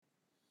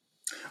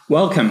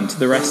Welcome to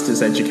The Rest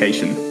is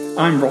Education.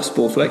 I'm Ross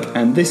Borthwick,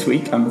 and this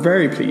week I'm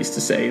very pleased to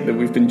say that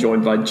we've been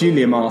joined by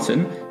Julia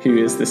Martin, who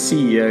is the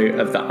CEO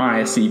of the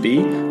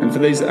ISEB. And for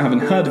those that haven't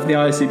heard of the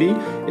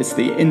ISEB, it's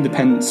the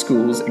Independent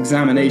Schools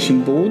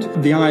Examination Board.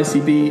 The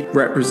ISEB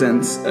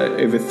represents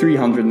over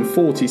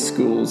 340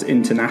 schools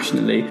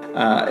internationally.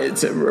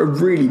 It's a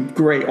really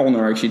great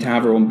honour actually to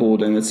have her on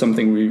board, and it's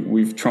something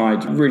we've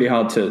tried really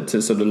hard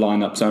to sort of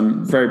line up. So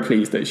I'm very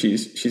pleased that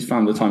she's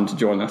found the time to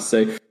join us.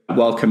 So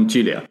welcome,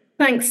 Julia.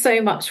 Thanks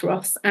so much,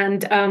 Ross.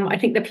 And I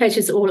think the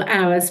pleasure's all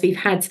ours. We've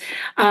had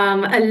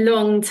a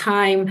long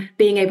time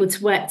being able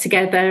to work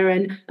together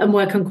and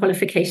work on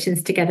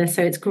qualifications together.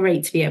 So it's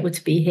great to be able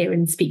to be here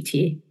and speak to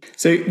you.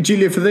 So,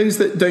 Julia, for those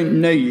that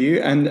don't know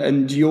you,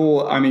 and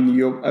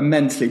you're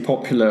immensely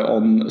popular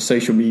on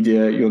social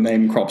media. Your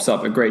name crops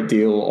up a great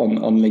deal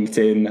on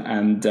LinkedIn,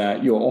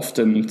 and you're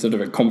often sort of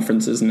at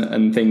conferences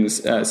and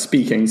things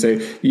speaking. So,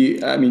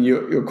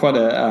 you're quite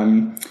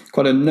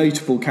a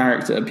notable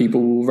character.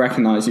 People will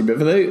recognise you. But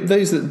for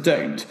those that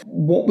don't,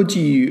 what would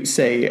you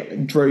say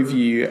drove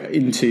you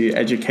into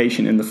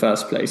education in the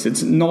first place?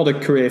 It's not a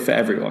career for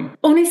everyone.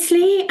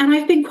 Honestly, and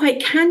I've been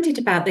quite candid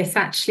about this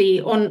actually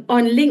on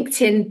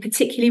LinkedIn,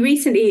 particularly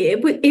recently,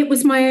 it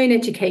was my own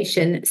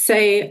education.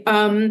 So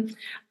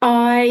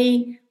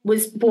I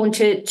was born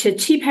to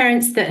two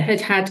parents that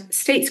had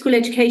state school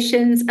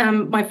educations.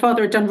 My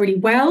father had done really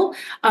well.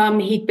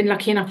 He'd been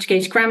lucky enough to go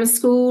to grammar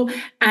school,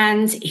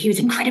 and he was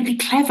incredibly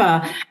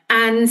clever.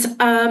 And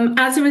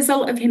as a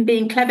result of him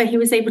being clever, he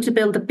was able to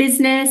build a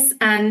business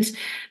and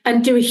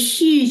do a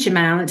huge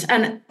amount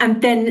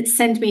and then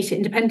send me to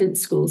independent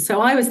school. So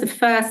I was the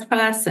first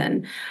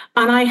person,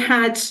 and I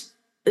had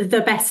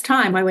the best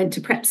time. I went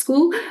to prep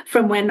school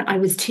from when I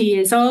was 2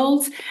 years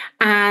old,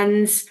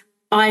 and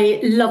I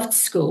loved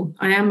school.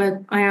 I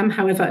am,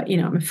 however,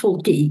 I'm a full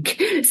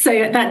geek, so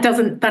that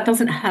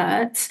doesn't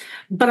hurt.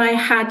 But I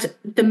had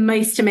the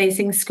most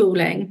amazing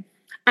schooling.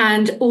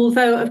 And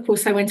although, of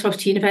course, I went off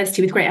to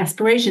university with great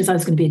aspirations, I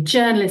was going to be a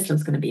journalist, I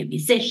was going to be a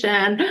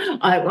musician,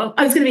 I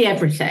was going to be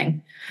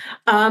everything.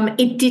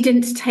 It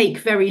didn't take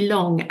very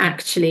long,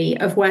 actually,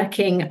 of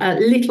working a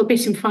little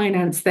bit in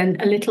finance, then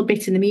a little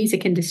bit in the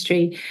music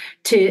industry,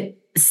 to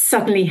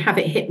suddenly have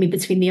it hit me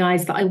between the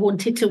eyes that I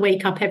wanted to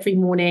wake up every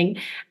morning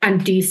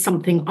and do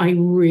something I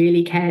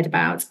really cared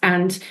about.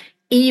 And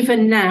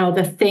even now,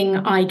 the thing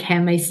I care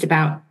most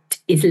about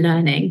is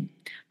learning.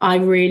 I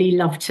really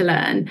love to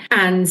learn.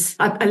 And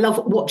I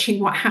love watching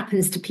what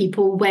happens to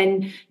people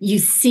when you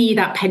see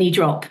that penny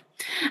drop.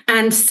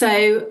 And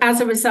so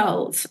as a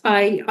result,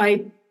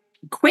 I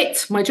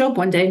quit my job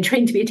one day and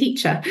trained to be a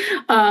teacher,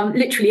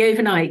 literally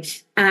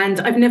overnight. And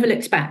I've never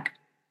looked back.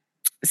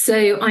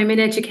 So I'm in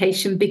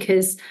education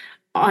because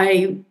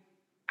I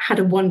had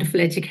a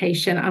wonderful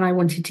education and I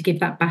wanted to give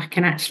that back.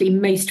 And actually,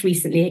 most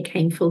recently, it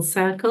came full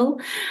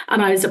circle.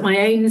 And I was at my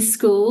own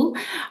school,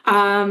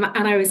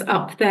 and I was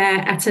up there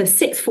at a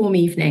sixth form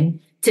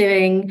evening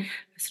doing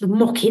sort of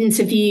mock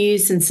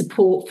interviews and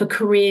support for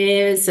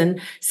careers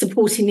and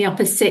supporting the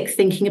upper sixth,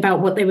 thinking about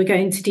what they were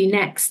going to do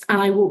next.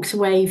 And I walked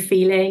away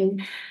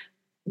feeling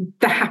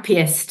the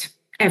happiest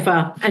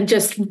ever, and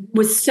just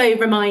was so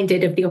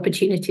reminded of the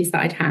opportunities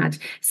that I'd had.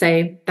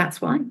 So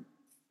that's why.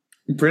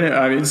 Brilliant.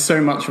 I mean,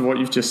 so much of what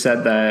you've just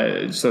said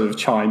there sort of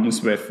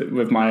chimes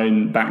with my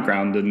own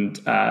background. And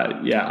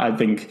I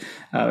think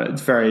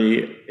it's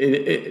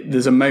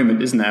there's a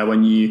moment, isn't there,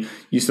 when you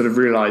sort of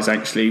realize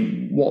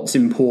actually what's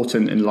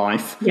important in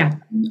life. Yeah.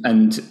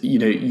 And,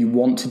 you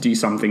want to do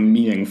something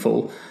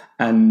meaningful.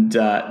 And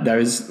there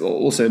is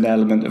also an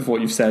element of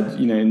what you've said,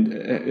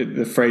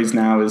 the phrase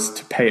now is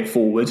to pay it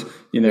forward,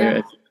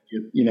 Yeah.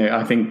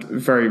 I think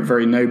very,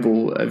 very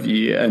noble of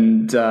you.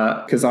 And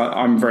because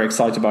I'm very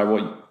excited by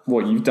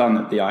what you've done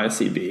at the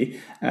ISEB,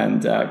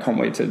 and can't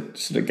wait to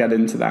sort of get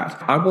into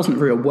that. I wasn't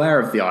very aware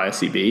of the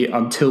ISEB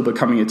until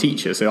becoming a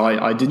teacher. So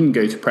I didn't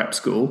go to prep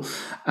school,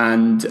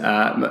 and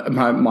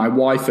my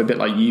wife, a bit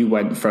like you,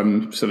 went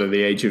from sort of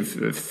the age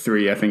of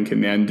 3, I think,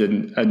 in the end,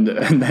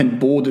 and then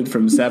boarded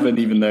from 7,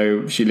 even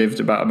though she lived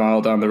about a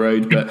mile down the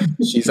road. But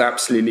she's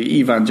absolutely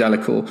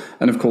evangelical,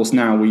 and of course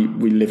now we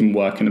live and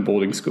work in a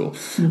boarding school.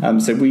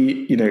 So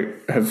we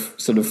have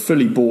sort of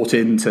fully bought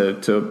into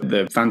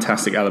the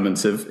fantastic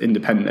elements of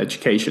independent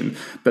education.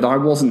 But I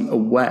wasn't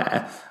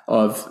aware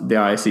of the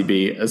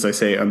ISEB, as I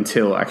say,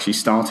 until actually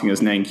starting as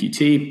an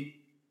NQT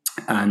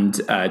and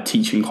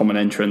teaching Common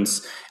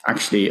Entrance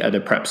actually at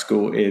a prep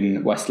school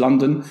in West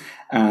London.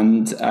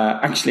 And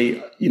I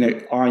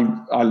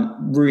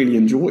really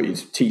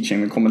enjoyed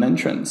teaching the Common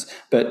Entrance.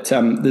 But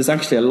there's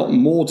actually a lot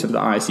more to the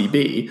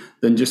ISEB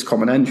than just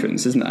Common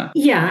Entrance, isn't there?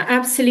 Yeah,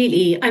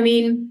 absolutely. I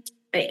mean,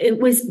 it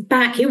was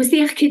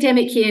the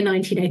academic year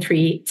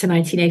 1903 to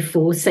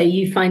 1904. So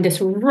you find us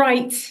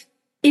right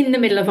in the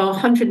middle of our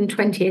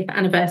 120th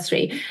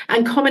anniversary.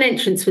 And Common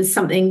Entrance was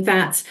something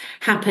that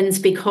happens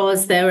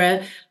because there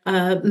are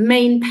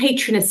main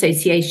patron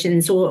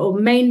associations or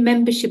main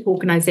membership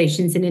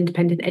organisations in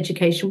independent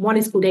education. One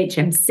is called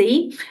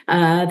HMC,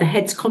 the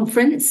Heads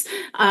Conference.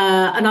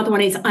 Another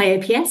one is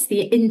IAPS,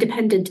 the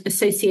Independent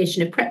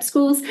Association of Prep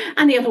Schools.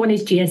 And the other one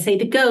is GSA,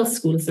 the Girls'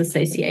 Schools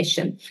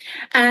Association.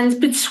 And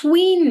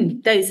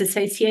between those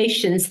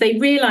associations, they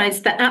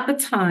realised that at the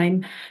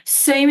time,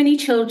 so many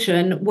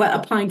children were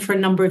applying for a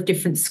number of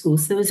different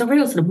schools. So there was a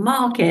real sort of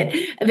market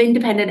of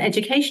independent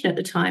education at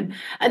the time.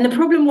 And the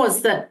problem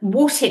was that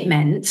what it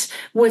meant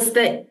was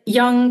that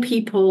young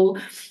people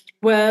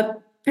were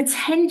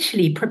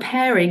potentially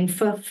preparing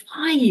for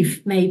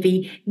 5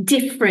 maybe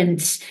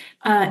different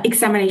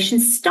examination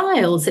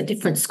styles at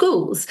different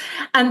schools.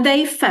 And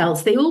they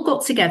all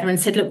got together and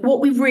said, look,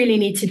 what we really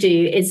need to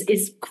do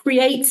is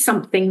create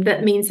something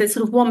that means there's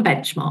sort of one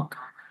benchmark.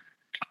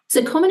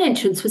 So Common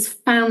Entrance was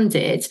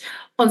founded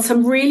on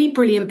some really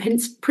brilliant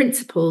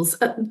principles.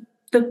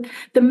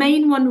 The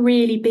main one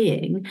really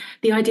being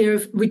the idea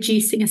of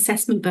reducing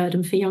assessment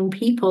burden for young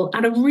people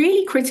at a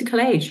really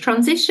critical age,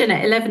 transition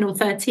at 11 or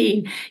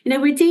 13.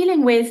 We're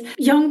dealing with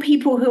young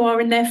people who are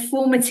in their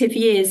formative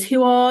years,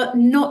 who are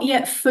not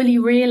yet fully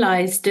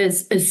realised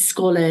as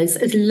scholars,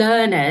 as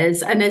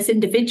learners and as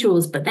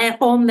individuals, but they're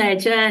on their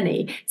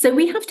journey. So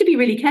we have to be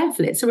really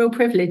careful. It's a real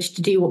privilege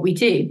to do what we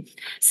do.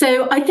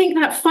 So I think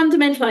that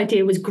fundamental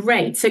idea was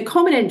great. So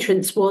Common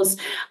Entrance was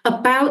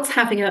about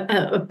having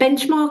a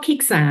benchmark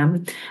exam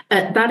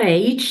at that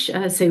age,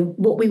 so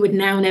what we would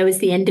now know as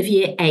the end of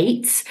year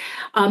 8,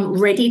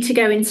 ready to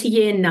go into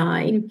year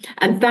 9.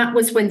 And that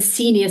was when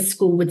senior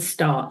school would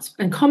start.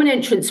 And Common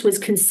Entrance was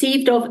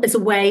conceived of as a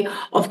way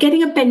of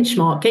getting a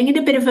benchmark, getting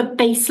a bit of a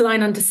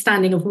baseline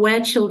understanding of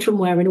where children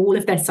were in all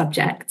of their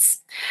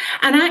subjects.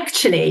 And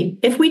actually,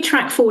 if we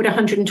track forward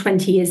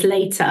 120 years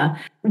later,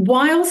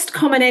 whilst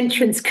Common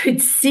Entrance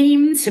could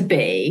seem to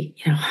be,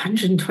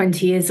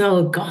 120 years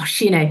old,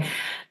 gosh,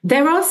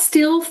 there are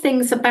still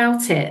things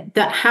about it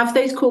that have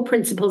those core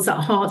principles at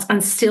heart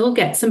and still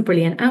get some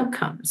brilliant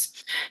outcomes.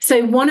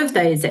 So one of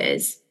those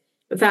is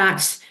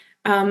that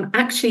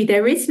actually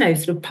there is no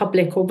sort of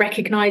public or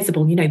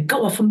recognisable,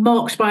 go off and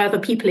marked by other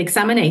people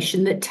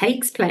examination that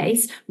takes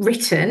place,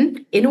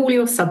 written in all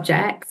your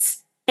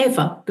subjects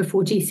ever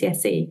before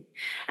GCSE.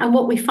 And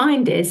what we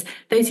find is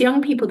those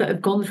young people that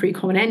have gone through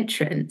Common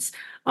Entrance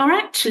are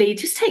actually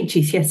just take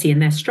GCSE in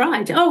their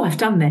stride. Oh, I've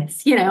done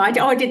this.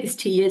 I did this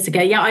 2 years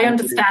ago. Yeah, I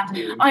understand.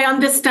 I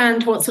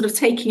understand what sort of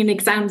taking an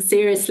exam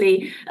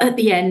seriously at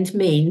the end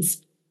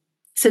means.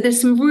 So there's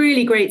some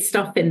really great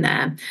stuff in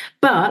there.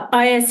 But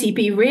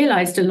ISEB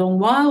realised a long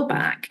while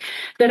back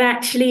that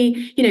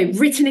actually,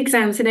 written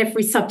exams in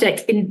every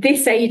subject in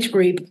this age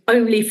group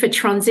only for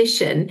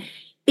transition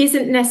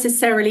isn't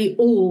necessarily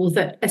all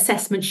that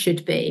assessment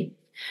should be.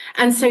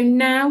 And so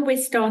now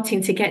we're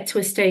starting to get to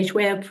a stage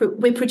where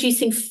we're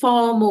producing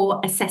far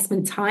more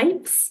assessment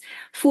types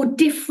for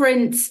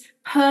different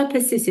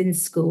purposes in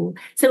school.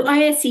 So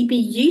ISEB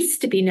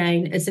used to be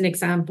known as an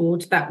exam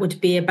board that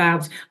would be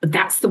about, but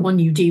that's the one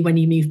you do when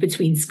you move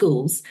between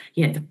schools,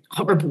 the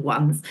horrible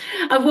ones.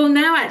 Well,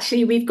 now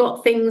actually we've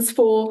got things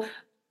for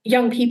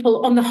young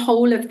people on the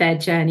whole of their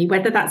journey,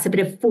 whether that's a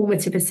bit of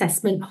formative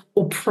assessment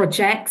or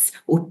projects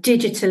or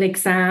digital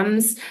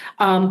exams,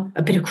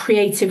 a bit of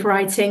creative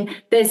writing.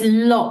 There's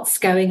lots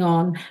going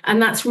on.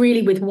 And that's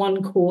really with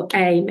one core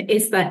aim,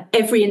 is that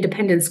every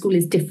independent school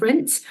is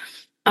different.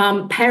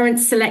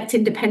 Parents select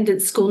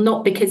independent school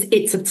not because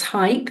it's a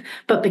type,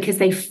 but because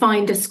they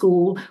find a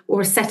school or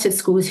a set of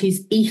schools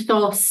whose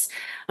ethos,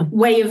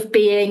 way of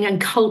being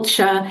and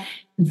culture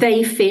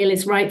they feel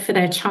is right for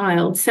their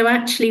child. So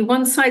actually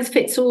one size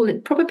fits all,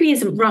 it probably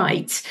isn't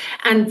right.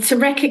 And to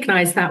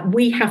recognise that,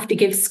 we have to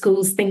give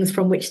schools things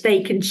from which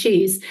they can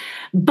choose.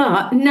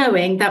 But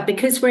knowing that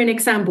because we're an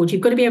exam board,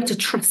 you've got to be able to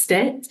trust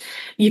it.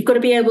 You've got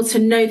to be able to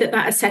know that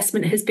that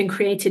assessment has been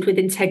created with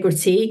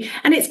integrity.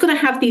 And it's got to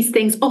have these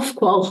things.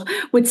 Ofqual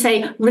would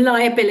say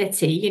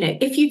reliability.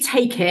 If you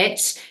take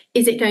it,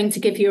 is it going to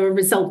give you a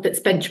result that's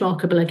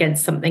benchmarkable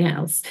against something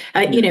else?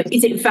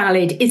 Is it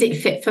valid? Is it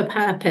fit for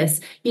purpose?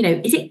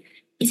 Is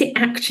it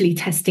actually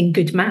testing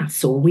good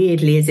maths, or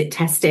weirdly, is it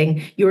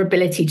testing your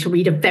ability to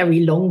read a very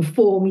long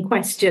form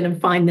question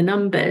and find the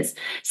numbers?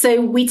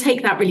 So we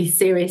take that really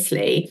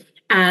seriously.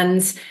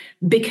 And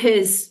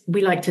because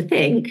we like to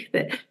think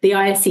that the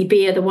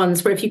ISEB are the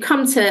ones where if you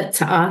come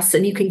to us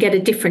and you can get a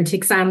different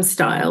exam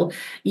style,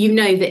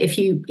 that if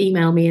you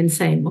email me and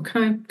say, well,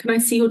 can I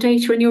see your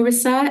data and your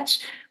research?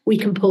 We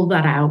can pull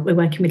that out. We're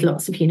working with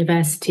lots of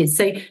universities.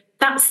 So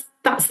that's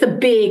the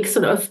big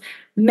sort of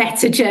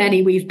meta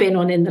journey we've been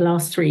on in the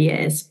last 3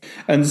 years.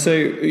 And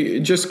so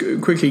just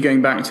quickly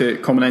going back to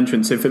Common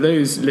Entrance, so for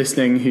those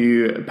listening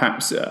who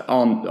perhaps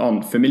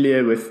aren't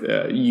familiar with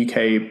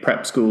UK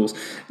prep schools,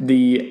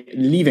 the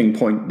leaving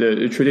point,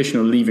 the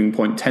traditional leaving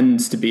point,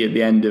 tends to be at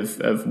the end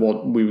of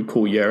what we would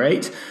call year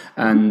 8.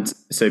 And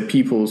so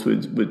pupils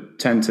would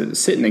tend to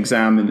sit an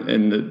exam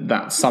in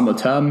that summer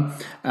term,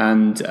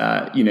 and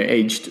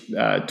aged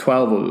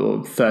 12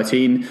 or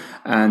 13,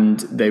 and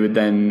they would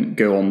then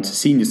go on to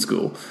senior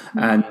school,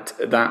 and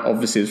that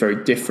obviously is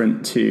very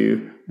different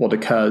to what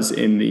occurs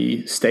in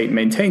the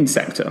state-maintained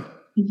sector.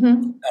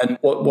 Mm-hmm. And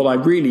what I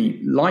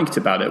really liked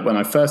about it when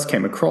I first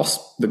came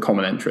across the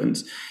Common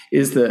Entrance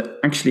is that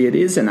actually it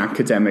is an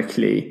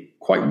academically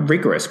quite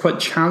rigorous, quite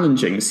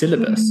challenging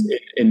syllabus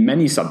in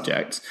many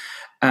subjects.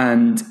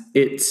 And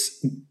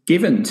it's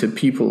given to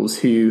pupils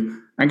who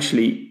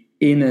actually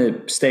in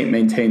a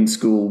state-maintained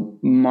school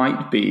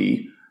might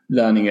be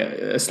learning at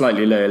a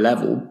slightly lower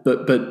level,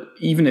 but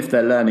even if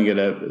they're learning at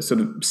a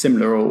sort of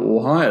similar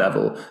or higher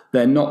level,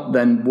 they're not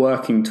then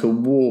working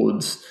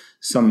towards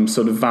some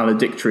sort of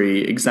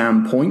valedictory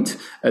exam point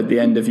at the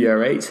end of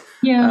year 8.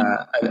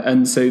 Yeah.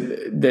 And so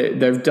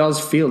there does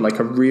feel like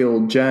a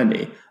real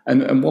journey.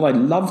 And what I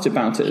loved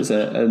about it as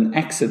an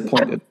exit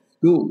point of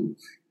school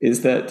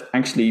is that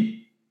actually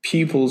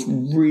pupils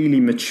really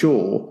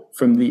mature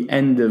from the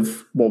end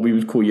of what we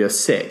would call year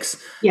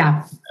 6.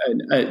 Yeah.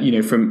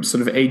 From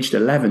sort of aged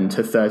 11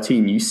 to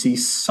 13, you see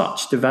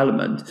such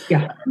development.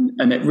 Yeah.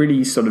 And it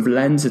really sort of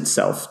lends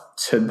itself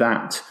to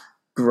that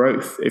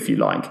growth, if you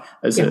like,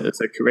 as a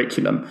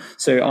curriculum.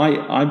 So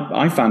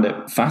I found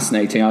it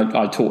fascinating.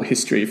 I taught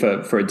history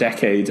for a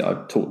decade. I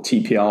taught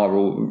TPR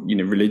or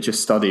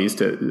religious studies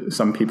to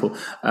some people,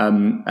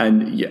 and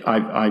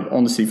I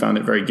honestly found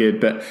it very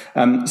good. But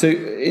so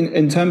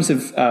in terms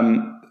of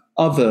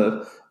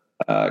other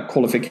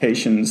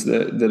qualifications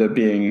that are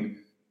being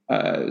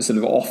sort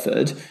of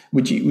offered,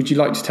 would you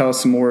like to tell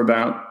us some more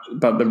about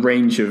the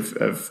range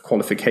of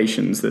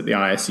qualifications that the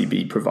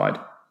ISEB provide?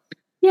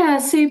 Yeah,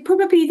 so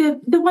probably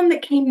the one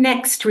that came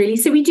next, really.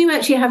 So we do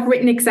actually have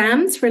written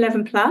exams for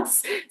 11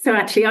 plus. So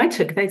actually, I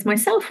took those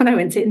myself when I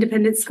went to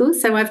independent school.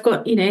 So I've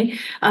got,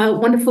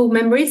 wonderful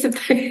memories of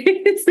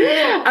those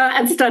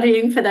and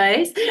studying for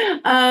those.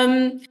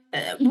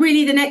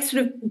 Really, the next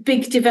sort of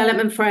big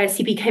development for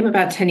ISEB came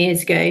about 10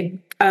 years ago,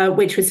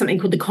 which was something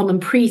called the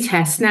Common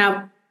Pre-Test.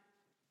 Now,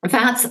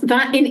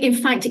 that in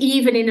fact,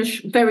 even in a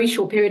very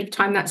short period of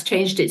time, that's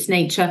changed its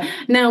nature.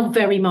 Now,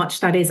 very much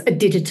that is a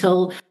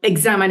digital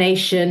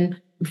examination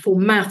for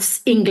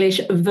maths, English,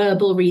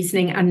 verbal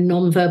reasoning and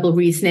non-verbal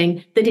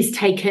reasoning that is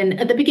taken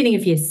at the beginning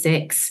of year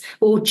 6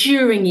 or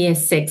during year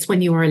 6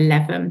 when you are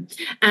 11.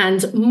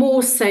 And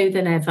more so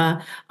than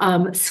ever,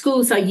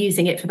 schools are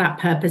using it for that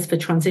purpose for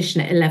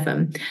transition at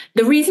 11.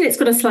 The reason it's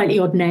got a slightly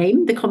odd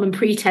name, the Common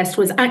Pre-Test,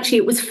 was actually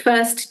it was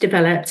first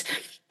developed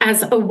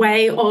as a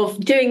way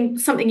of doing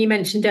something you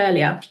mentioned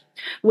earlier,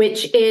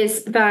 which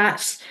is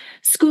that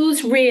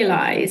schools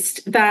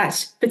realised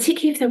that,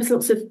 particularly if there was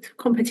lots of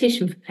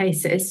competition for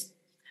places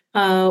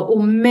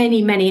or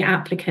many, many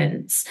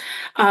applicants,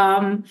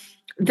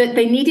 that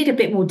they needed a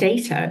bit more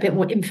data, a bit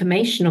more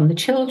information on the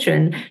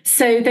children.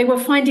 So they were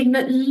finding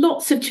that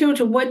lots of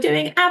children were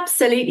doing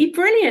absolutely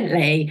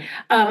brilliantly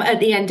at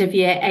the end of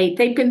year 8.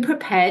 They'd been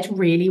prepared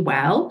really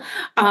well.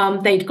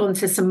 They'd gone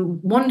to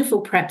some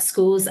wonderful prep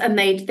schools and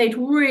they'd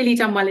really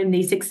done well in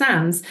these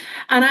exams.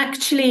 And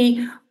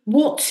actually,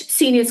 what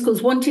senior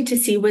schools wanted to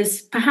see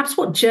was perhaps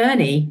what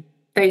journey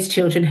those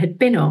children had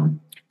been on.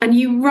 And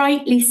you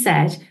rightly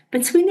said,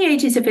 between the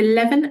ages of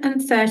 11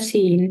 and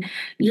 13,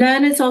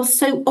 learners are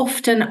so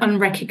often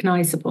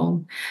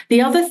unrecognisable.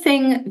 The other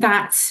thing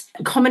that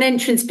Common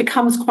Entrance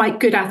becomes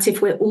quite good at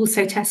if we're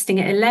also testing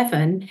at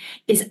 11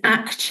 is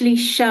actually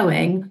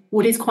showing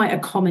what is quite a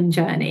common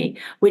journey,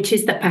 which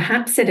is that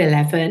perhaps at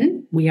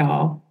 11 we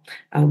are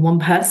one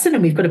person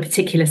and we've got a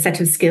particular set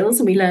of skills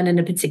and we learn in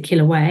a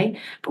particular way,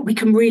 but we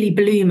can really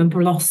bloom and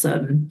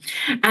blossom.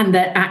 And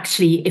that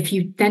actually, if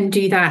you then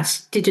do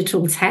that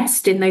digital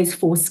test in those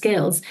 4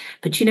 skills,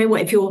 but you know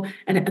what, if you're,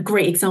 and a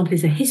great example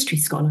is a history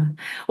scholar,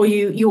 or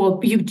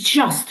you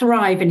just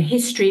thrive in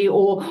history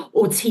or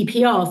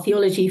TPR,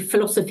 theology,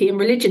 philosophy and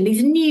religion,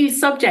 these new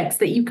subjects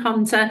that you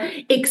come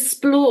to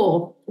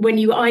explore when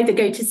you either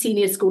go to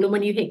senior school and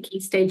when you hit Key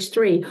Stage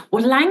 3,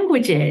 or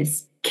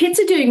languages.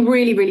 Kids are doing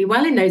really, really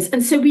well in those.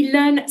 And so we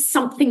learn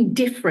something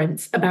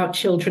different about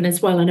children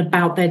as well and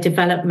about their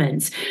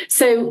development.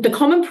 So the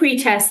Common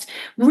Pre-Test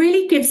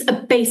really gives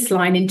a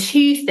baseline in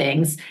 2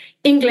 things: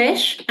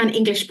 English and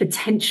English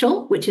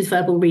potential, which is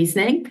verbal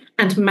reasoning,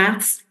 and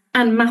maths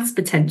and maths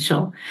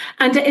potential.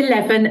 And at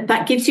 11,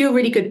 that gives you a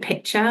really good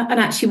picture. And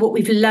actually what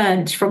we've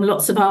learned from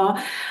lots of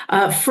our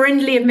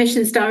friendly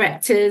admissions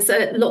directors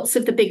at lots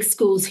of the big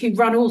schools who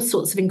run all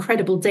sorts of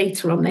incredible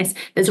data on this,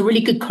 there's a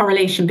really good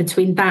correlation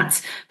between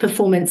that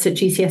performance at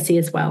GCSE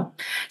as well.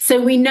 So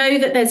we know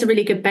that there's a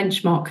really good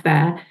benchmark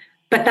there.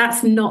 But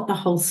that's not the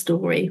whole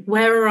story.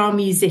 Where are our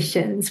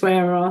musicians?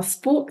 Where are our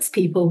sports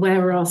people?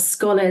 Where are our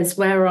scholars?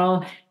 Where are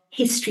our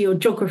history or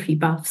geography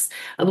buffs?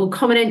 Well,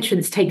 Common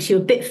Entrance takes you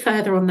a bit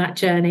further on that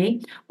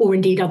journey, or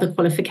indeed other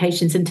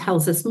qualifications, and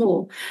tells us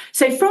more.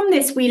 So from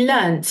this, we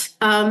learnt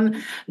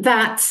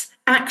that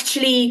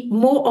actually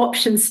more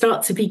options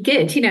start to be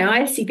good. You know,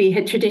 ISCB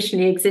had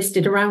traditionally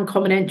existed around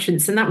common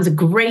entrance, and that was a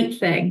great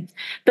thing.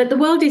 But the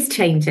world is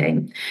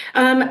changing.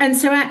 And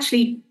so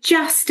actually,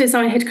 just as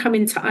I had come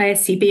into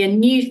ISCB, a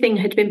new thing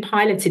had been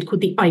piloted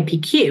called the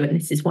IPQ, and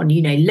this is one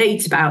you know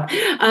loads about,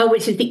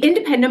 which is the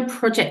Independent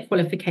Project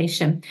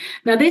Qualification.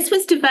 Now, this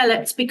was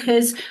developed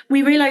because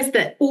we realised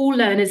that all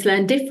learners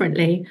learn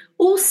differently.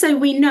 Also,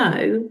 we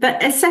know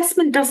that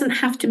assessment doesn't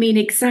have to mean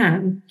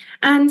exam.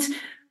 And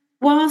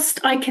whilst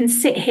I can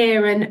sit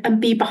here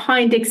and be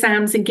behind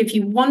exams and give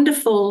you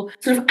wonderful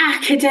sort of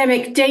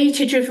academic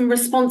data-driven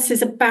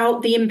responses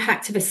about the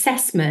impact of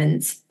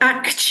assessment,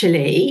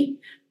 actually,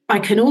 I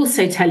can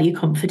also tell you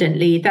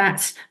confidently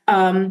that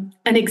an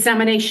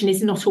examination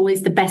is not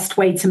always the best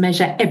way to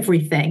measure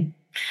everything,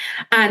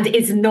 and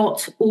is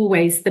not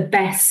always the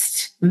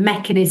best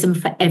mechanism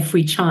for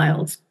every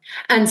child.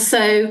 And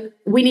so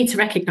we need to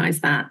recognise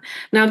that.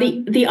 Now,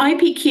 the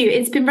IPQ,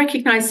 it's been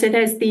recognised. So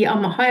there's the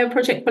higher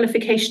project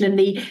qualification and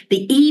the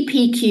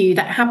EPQ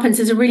that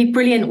happens as a really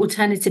brilliant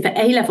alternative at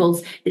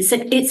A-levels.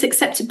 It's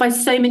accepted by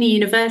so many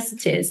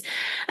universities.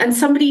 And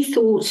somebody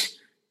thought,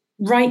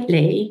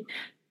 rightly,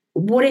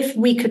 what if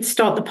we could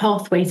start the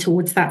pathway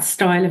towards that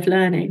style of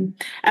learning?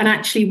 And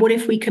actually, what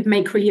if we could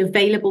make really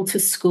available to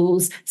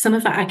schools some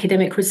of that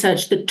academic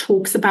research that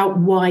talks about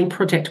why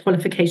project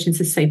qualifications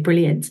are so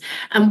brilliant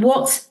and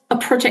what a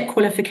project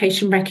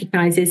qualification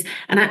recognises?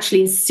 And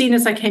actually, as soon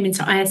as I came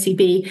into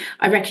ISCB,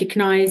 I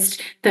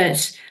recognised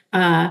that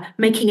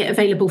making it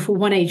available for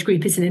one age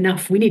group isn't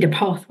enough. We need a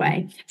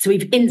pathway. So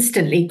we've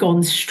instantly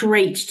gone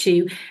straight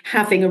to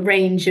having a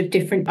range of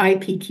different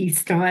IPQ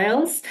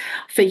styles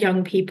for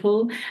young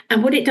people.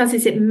 And what it does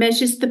is it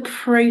measures the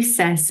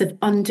process of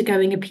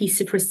undergoing a piece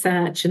of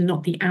research and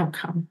not the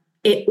outcome.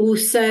 It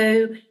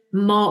also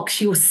marks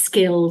your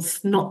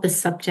skills, not the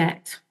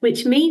subject,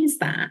 which means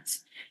that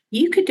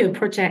you could do a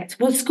project.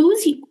 Well,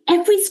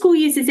 every school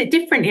uses it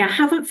differently. I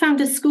haven't found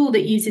a school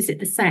that uses it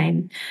the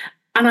same.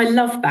 And I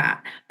love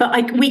that.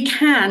 But we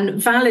can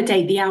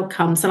validate the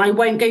outcomes. And I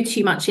won't go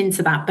too much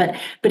into that,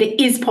 but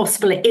it is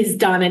possible, it is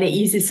done, and it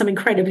uses some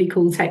incredibly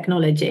cool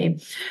technology.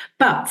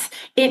 But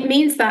it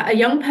means that a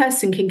young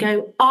person can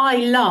go, I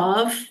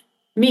love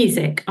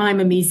music. I'm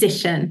a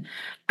musician.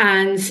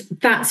 And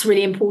that's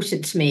really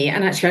important to me.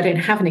 And actually, I don't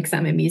have an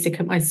exam in music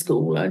at my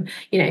school. And,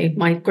 you know,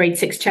 my grade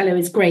 6 cello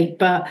is great,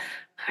 but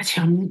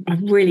actually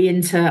I'm really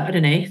into, I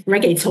don't know,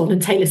 reggaeton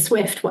and Taylor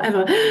Swift,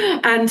 whatever.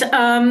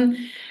 And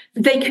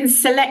they can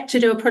select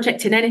to do a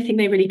project in anything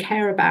they really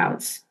care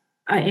about,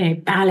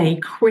 ballet,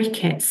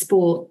 cricket,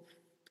 sport.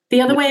 The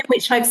other way in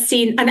which I've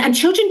seen, and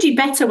children do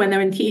better when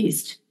they're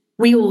enthused.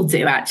 We all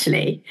do,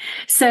 actually.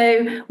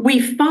 So we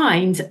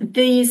find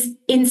these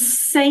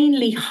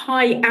insanely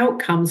high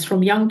outcomes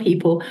from young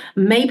people.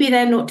 Maybe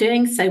they're not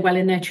doing so well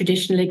in their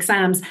traditional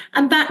exams.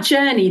 And that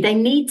journey, they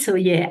need till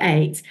year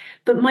 8.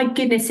 But my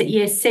goodness, at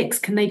year 6,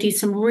 can they do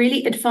some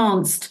really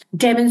advanced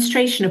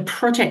demonstration of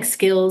project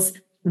skills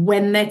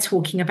when they're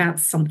talking about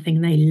something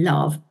they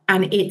love?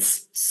 And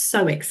it's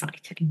so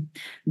exciting.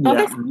 Yeah.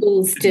 Other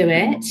schools do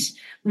it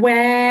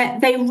where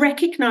they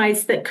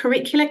recognize that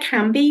curricula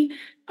can be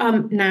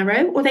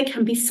narrow or they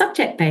can be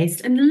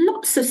subject-based. And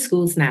lots of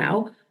schools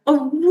now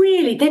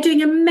they're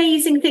doing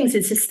amazing things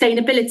in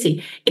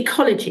sustainability,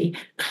 ecology,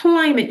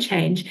 climate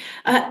change,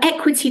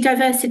 equity,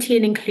 diversity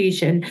and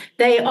inclusion.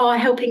 They are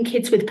helping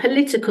kids with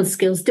political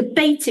skills,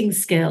 debating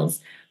skills.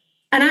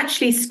 And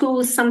actually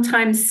schools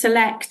sometimes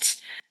select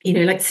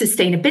like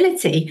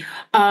sustainability,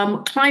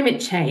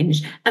 climate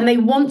change, and they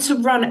want to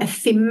run a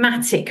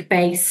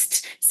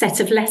thematic-based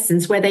set of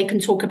lessons where they can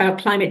talk about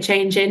climate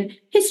change in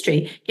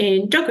history,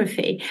 in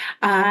geography,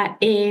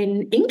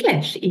 in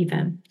English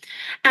even.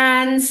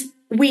 And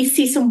we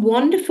see some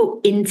wonderful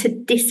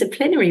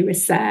interdisciplinary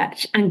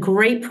research and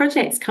great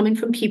projects coming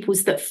from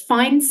pupils that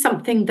find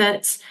something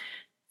that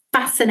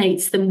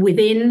fascinates them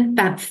within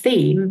that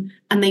theme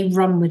and they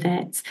run with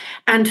it.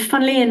 And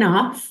funnily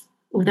enough,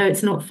 although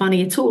it's not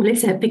funny at all,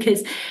 is it?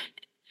 Because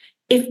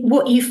if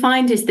what you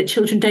find is that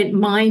children don't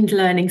mind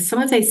learning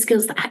some of those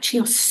skills that actually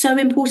are so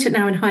important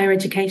now in higher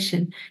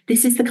education.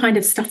 This is the kind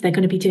of stuff they're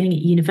going to be doing at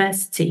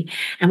university,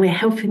 and we're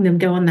helping them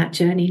go on that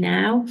journey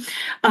now.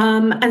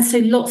 And so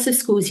lots of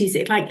schools use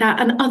it like that,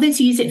 and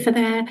others use it for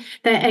their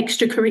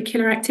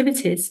extracurricular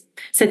activities.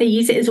 So they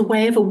use it as a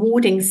way of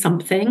awarding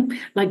something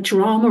like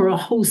drama or a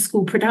whole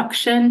school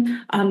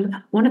production.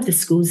 One of the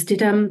schools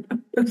did a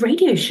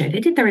radio show. They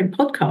did their own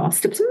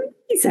podcast. It was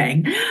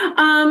amazing.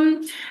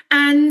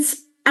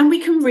 And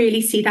we can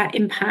really see that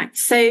impact.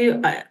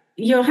 So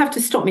you'll have to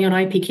stop me on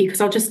IPQ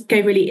because I'll just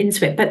go really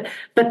into it. But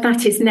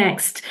that is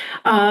next.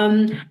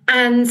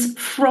 And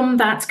from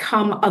that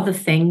come other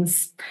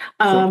things.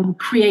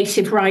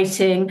 Creative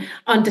writing,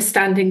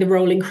 understanding the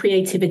role in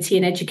creativity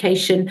in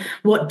education.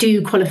 What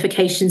do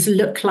qualifications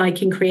look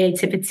like in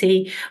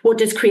creativity? What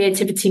does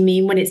creativity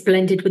mean when it's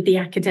blended with the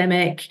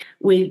academic?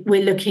 We're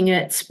looking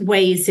at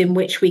ways in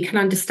which we can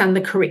understand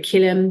the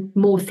curriculum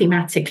more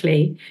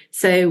thematically.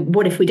 So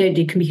what if we don't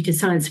do computer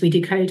science, we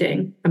do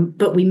coding,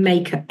 but we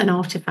make an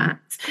artifact?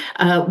 impacts?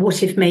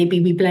 What if maybe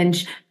we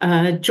blend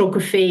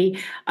geography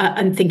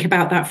and think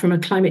about that from a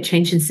climate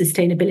change and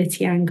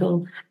sustainability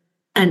angle,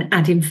 and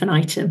ad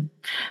infinitum?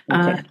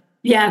 Okay.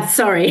 Yeah,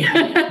 sorry.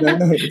 No,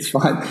 it's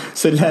fine.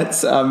 So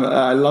let's.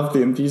 I love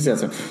the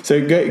enthusiasm.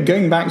 So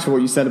going back to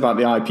what you said about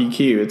the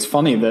IPQ, it's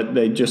funny that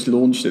they just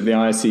launched at the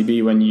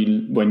ISCB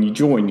when you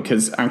joined,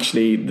 because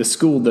actually the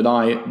school that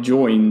I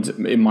joined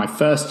in my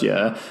first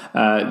year,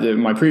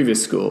 my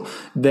previous school,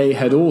 they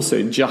had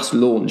also just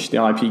launched the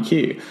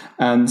IPQ,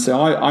 and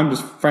so I was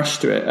fresh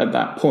to it at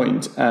that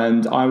point,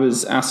 and I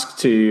was asked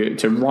to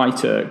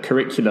write a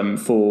curriculum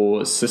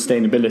for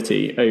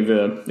sustainability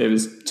over. It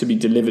was to be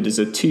delivered as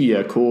a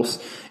 2-year course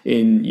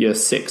in year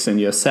 6 and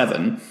year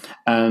 7.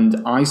 And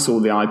I saw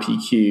the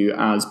IPQ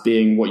as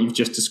being what you've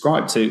just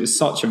described. So it was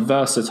such a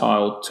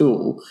versatile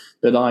tool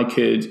that I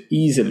could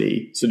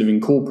easily sort of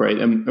incorporate.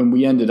 And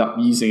we ended up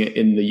using it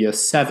in the year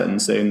 7.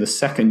 So in the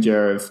second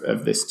year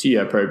of this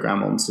 2-year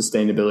program on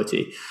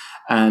sustainability.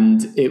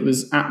 And it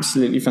was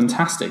absolutely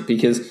fantastic,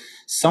 because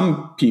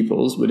some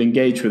pupils would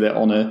engage with it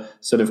on a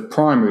sort of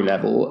primary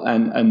level,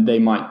 and they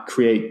might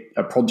create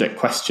a project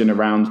question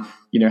around,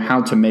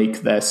 how to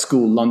make their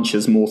school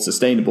lunches more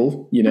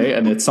sustainable,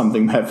 and it's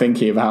something they're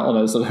thinking about on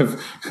a sort of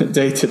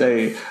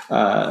day-to-day,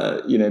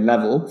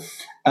 level.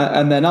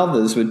 And then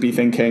others would be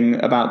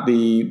thinking about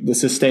the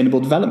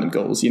Sustainable Development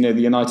Goals, the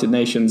United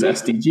Nations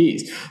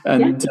SDGs.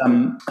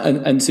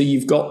 And so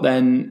you've got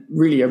then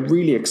really a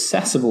really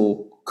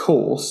accessible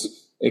course.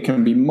 It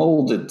can be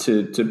molded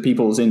to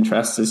people's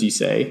interests, as you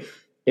say.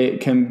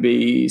 It can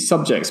be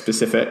subject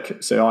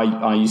specific. So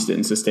I used it in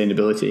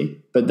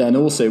sustainability. But then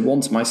also,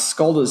 once my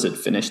scholars had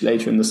finished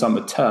later in the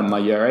summer term, my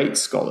year 8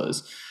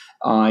 scholars,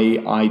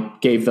 I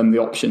gave them the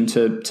option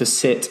to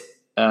sit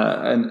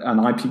an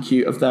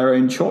IPQ of their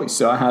own choice.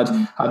 So I had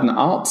an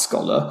art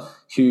scholar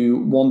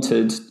who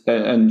wanted,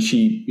 and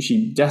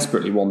she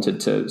desperately wanted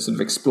to sort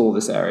of explore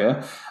this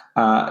area.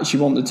 She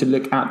wanted to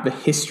look at the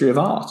history of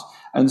art.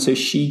 And so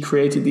she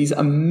created these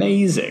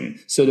amazing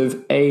sort of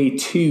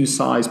A2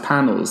 size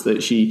panels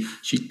that she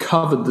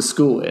covered the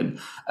school in.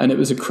 And it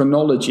was a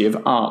chronology of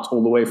art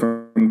all the way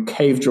from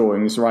cave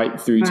drawings right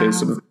through to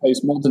sort of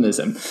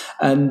postmodernism.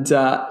 And,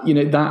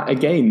 that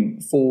again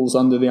falls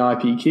under the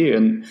IPQ.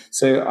 And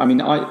so, I mean,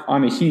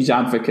 I'm a huge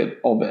advocate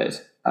of it,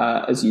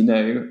 as you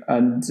know,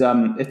 and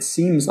it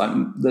seems like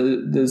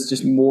there's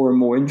just more and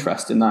more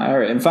interest in that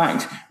area. In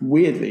fact,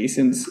 weirdly,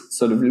 since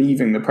sort of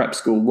leaving the prep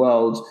school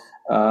world,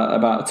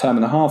 about a term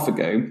and a half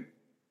ago,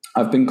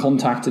 I've been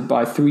contacted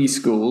by 3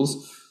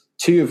 schools,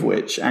 2 of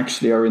which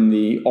actually are in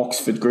the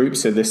Oxford group.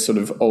 So this sort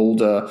of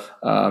older,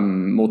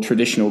 more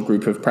traditional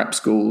group of prep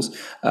schools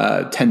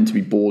tend to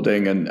be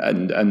boarding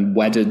and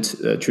wedded,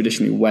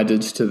 traditionally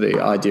wedded to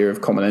the idea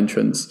of common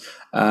entrance.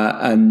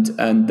 And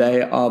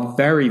they are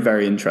very,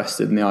 very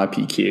interested in the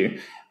IPQ.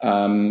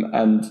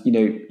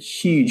 And,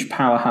 huge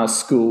powerhouse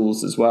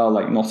schools as well,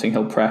 like Notting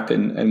Hill Prep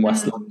in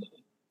West London.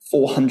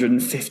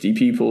 450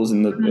 pupils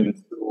in the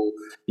school,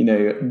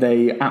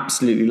 they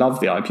absolutely love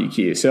the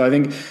IPQ. So I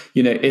think,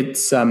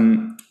 it's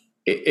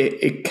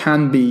it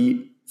can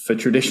be for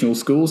traditional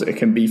schools, it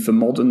can be for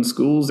modern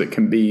schools, it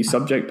can be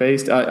subject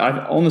based.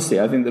 I honestly,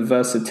 I think the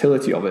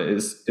versatility of it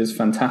is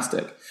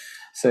fantastic.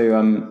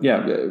 So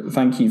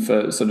thank you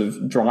for sort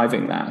of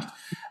driving that.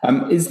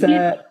 Is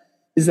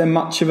there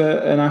much of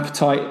an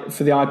appetite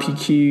for the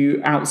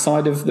IPQ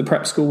outside of the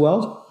prep school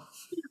world?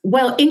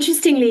 Well,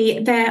 interestingly,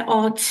 there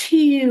are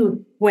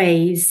 2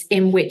 ways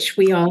in which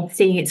we are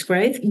seeing its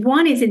growth.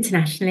 One is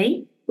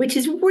internationally, which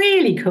is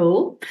really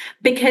cool,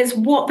 because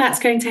what that's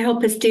going to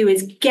help us do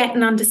is get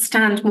and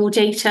understand more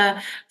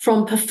data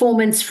from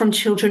performance from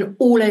children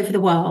all over the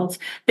world.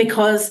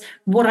 Because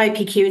what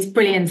IPQ is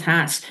brilliant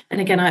at, and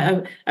again,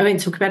 I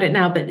won't talk about it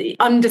now, but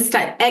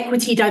understand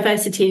equity,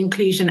 diversity,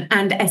 inclusion,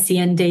 and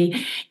SEND.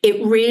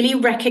 It really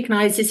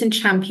recognizes and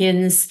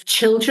champions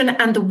children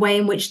and the way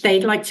in which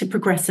they'd like to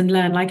progress and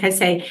learn. Like I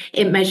say,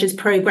 it measures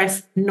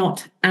progress,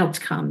 not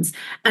outcomes.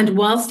 And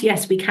whilst,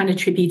 yes, we can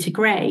attribute a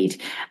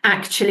grade,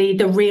 actually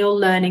the real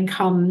learning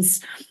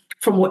comes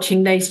from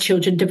watching those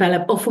children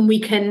develop. Often we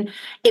can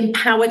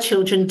empower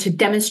children to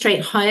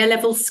demonstrate higher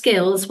level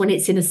skills when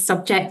it's in a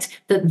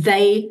subject that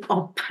they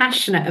are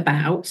passionate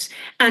about.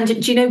 And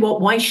do you know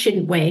what? Why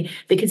shouldn't we?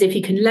 Because if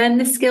you can learn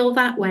the skill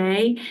that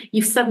way,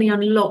 you've suddenly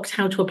unlocked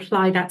how to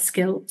apply that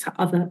skill to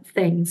other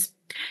things.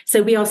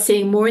 So we are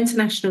seeing more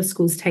international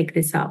schools take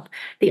this up.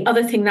 The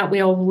other thing that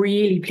we are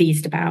really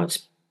pleased about,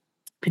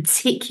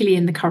 particularly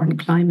in the current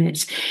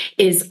climate,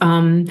 is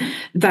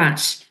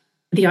that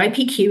the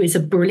IPQ is a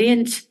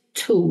brilliant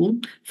tool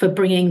for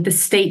bringing the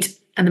state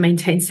and the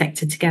maintained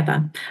sector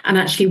together. And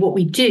actually what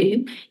we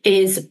do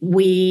is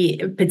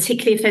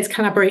particularly if there's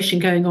collaboration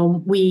going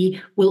on,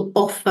 we will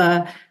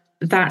offer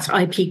that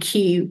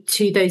IPQ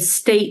to those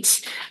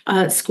state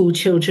school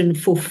children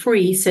for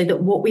free, so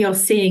that what we are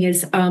seeing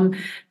is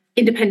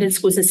independent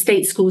schools and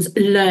state schools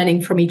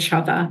learning from each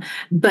other,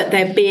 but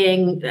there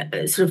being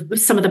sort of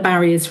some of the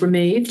barriers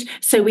removed.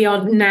 So we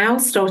are now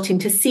starting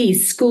to see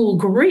school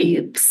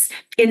groups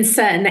in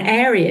certain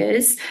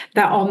areas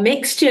that are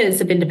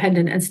mixtures of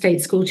independent and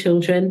state school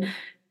children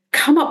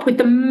come up with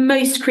the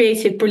most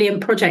creative, brilliant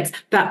projects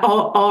that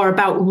are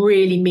about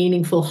really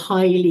meaningful,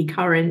 highly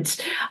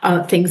current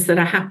things that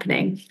are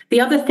happening. The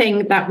other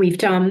thing that we've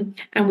done,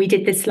 and we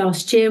did this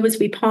last year, was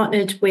we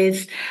partnered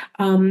with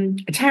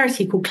a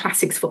charity called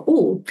Classics for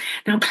All.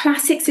 Now,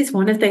 classics is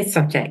one of those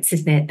subjects,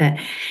 isn't it? That,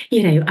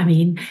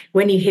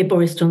 when you hear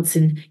Boris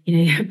Johnson,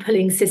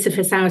 pulling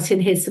Sisyphus out in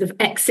his sort of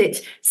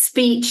exit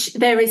speech,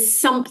 there is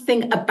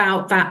something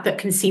about that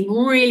can seem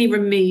really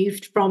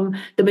removed from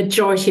the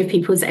majority of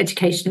people's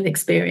educational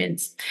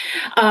experience.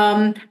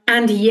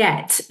 And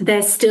yet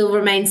there still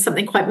remains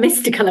something quite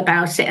mystical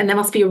about it. And there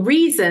must be a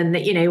reason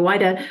that,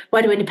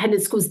 why do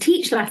independent schools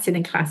teach Latin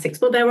in classics?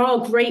 Well, there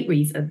are great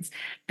reasons,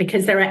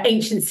 because there are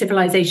ancient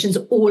civilizations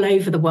all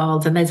over the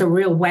world, and there's a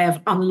real way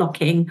of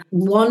unlocking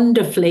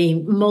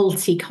wonderfully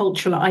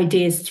multicultural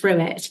ideas through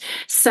it.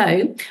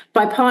 So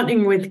by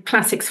partnering with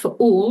Classics for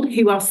All,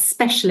 who are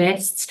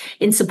specialists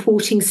in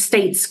supporting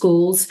state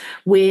schools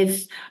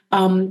with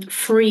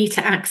free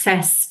to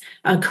access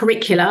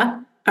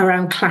curricula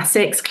around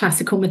classics,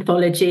 classical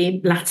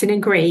mythology, Latin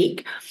and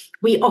Greek,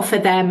 we offer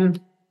them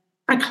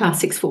a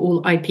Classics for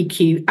All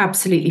IPQ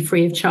absolutely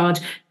free of charge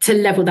to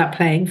level that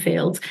playing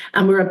field.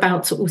 And we're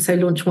about to also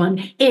launch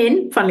one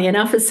in, funnily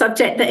enough, a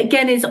subject that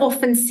again is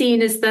often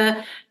seen as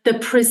the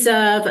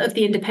preserve of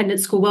the independent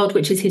school world,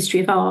 which is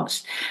history of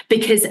art.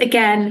 Because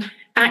again,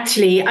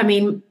 actually,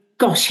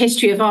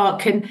 history of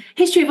art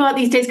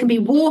these days can be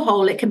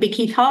Warhol, it can be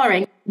Keith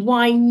Haring.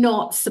 Why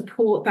not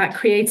support that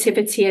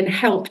creativity and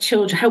help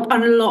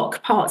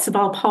unlock parts of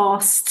our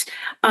past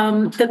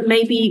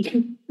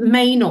that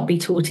may not be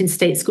taught in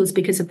state schools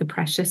because of the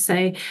pressure?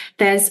 So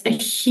there's a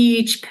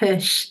huge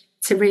push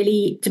to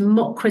really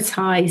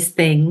democratize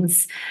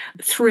things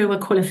through a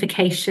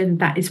qualification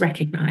that is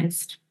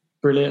recognised.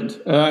 Brilliant.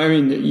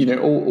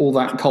 All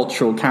that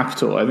cultural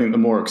capital, I think the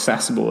more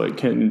accessible it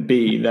can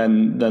be,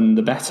 then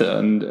the better.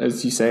 And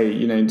as you say,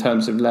 in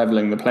terms of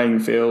leveling the playing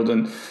field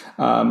and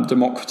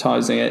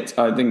democratizing it,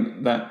 I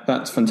think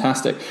that's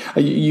fantastic.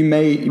 You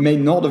may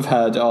not have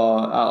heard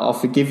I'll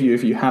forgive you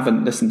if you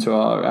haven't listened to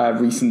our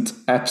recent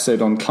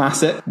episode on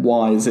Classic.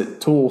 Why is it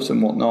taught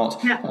and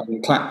whatnot? Yeah.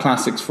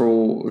 Classics for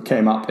All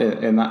came up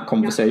in that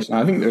conversation.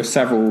 Yeah. I think there are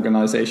several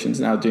organizations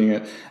now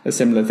doing a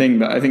similar thing,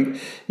 but I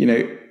think,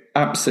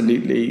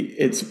 absolutely,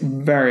 it's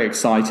very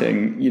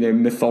exciting,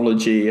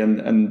 mythology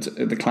and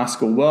the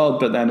classical world,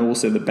 but then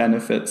also the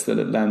benefits that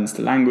it lends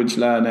to language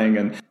learning.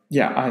 And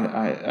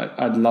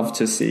I'd love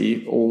to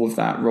see all of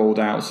that rolled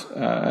out.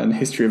 And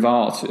history of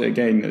art,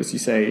 again, as you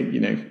say,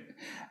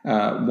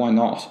 why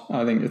not?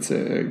 I think it's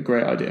a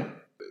great idea.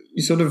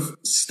 You sort of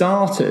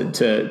started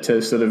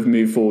to sort of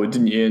move forward,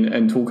 didn't you,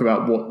 and talk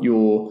about what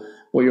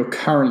you're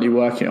currently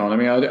working on.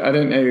 I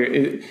don't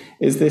know,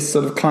 is this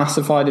sort of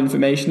classified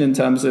information in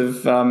terms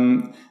of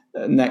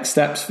next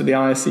steps for the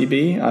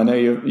ISCB? I know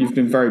you've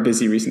been very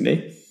busy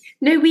recently.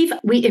 No,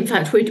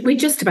 we're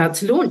just about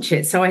to launch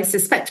it. So I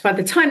suspect by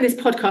the time this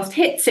podcast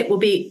hits, it will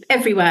be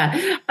everywhere.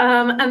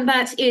 And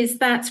that is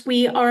that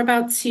we are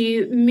about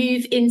to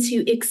move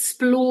into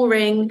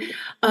exploring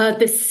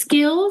the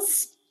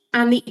skills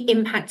and the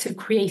impact of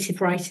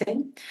creative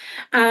writing,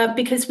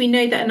 because we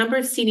know that a number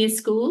of senior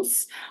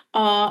schools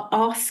are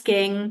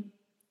asking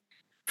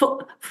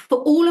for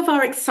all of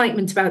our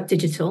excitement about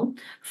digital,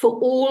 for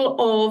all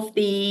of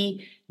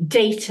the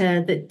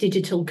data that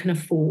digital can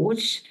afford.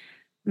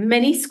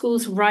 Many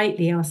schools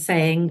rightly are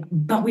saying,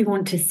 but we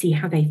want to see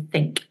how they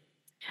think.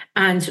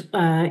 And,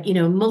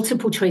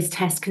 multiple choice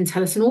tests can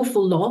tell us an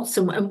awful lot,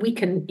 and we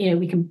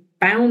can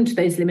bound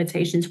those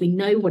limitations. We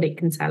know what it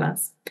can tell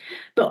us.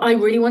 But I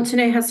really want to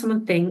know how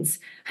someone thinks.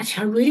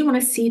 Actually, I really want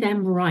to see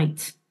them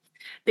write,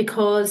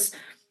 because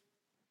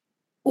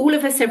all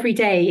of us every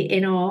day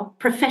in our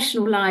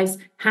professional lives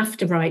have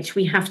to write.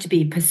 We have to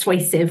be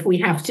persuasive. We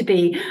have to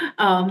be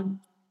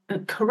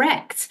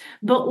correct.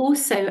 But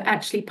also,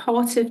 actually,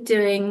 part of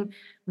doing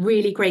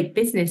really great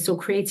business or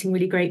creating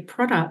really great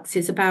products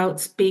is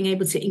about being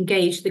able to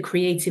engage the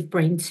creative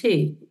brain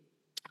too.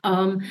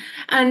 And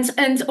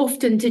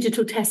often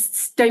digital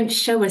tests don't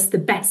show us the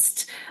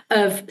best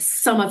of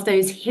some of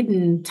those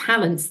hidden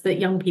talents that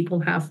young people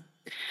have.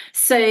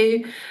 So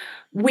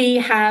we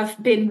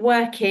have been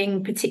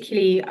working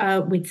particularly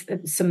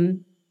with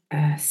some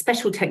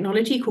special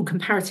technology called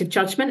comparative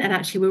judgment. And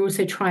actually, we're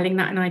also trialing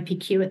that in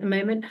IPQ at the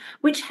moment,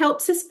 which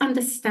helps us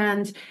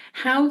understand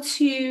how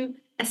to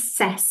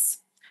assess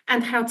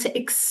and how to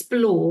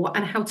explore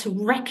and how to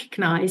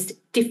recognize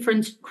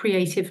different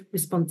creative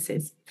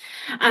responses.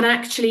 And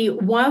actually,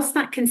 whilst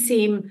that can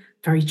seem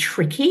very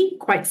tricky,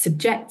 quite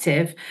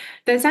subjective,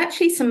 there's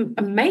actually some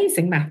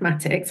amazing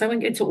mathematics. I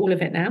won't get into all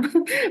of it now,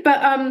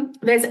 but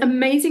there's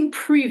amazing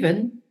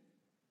proven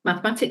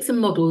mathematics and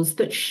models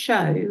that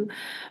show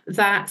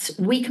that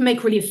we can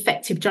make really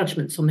effective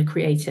judgments on the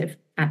creative.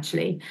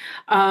 actually.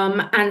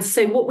 And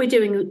so what we're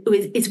doing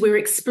is we're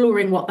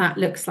exploring what that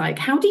looks like.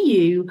 How do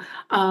you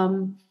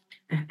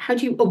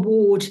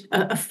award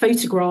a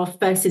photograph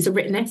versus a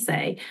written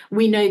essay?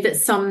 We know that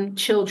some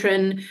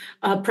children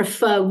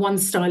prefer one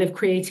style of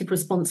creative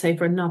response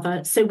over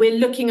another. So we're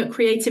looking at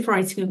creative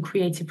writing and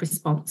creative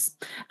response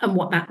and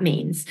what that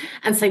means.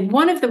 And so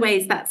one of the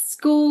ways that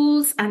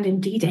schools and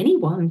indeed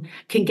anyone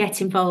can get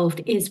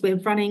involved is we're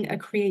running a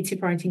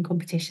creative writing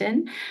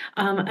competition.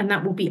 And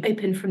that will be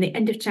open from the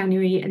end of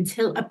January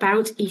until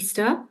about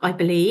Easter, I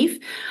believe.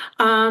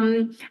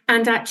 And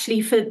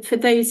actually for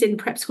those in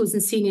prep schools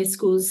and senior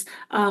schools,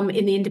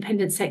 in the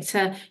independent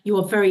sector, you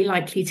are very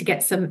likely to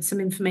get some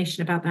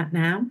information about that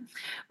now.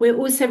 We're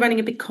also running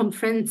a big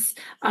conference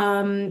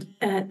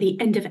at the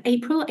end of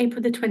April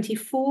the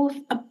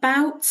 24th,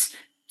 about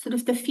sort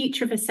of the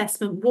future of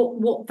assessment,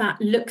 what that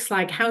looks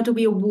like. How do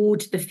we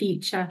award the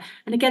future?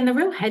 And again, the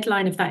real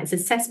headline of that is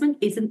assessment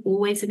isn't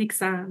always an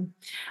exam.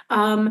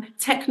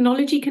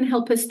 Technology can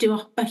help us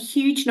do a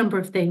huge number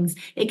of things.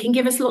 It can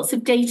give us lots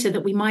of data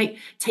that we might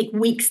take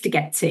weeks to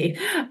get to.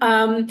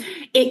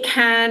 It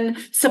can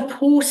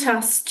support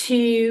us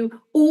to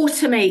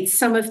automate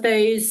some of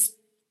those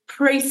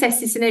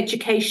processes in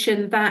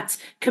education that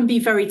can be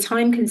very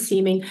time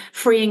consuming,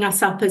 freeing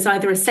us up as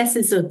either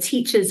assessors or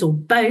teachers or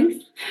both,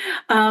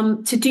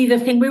 to do the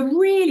thing we're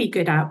really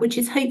good at, which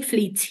is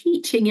hopefully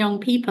teaching young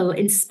people,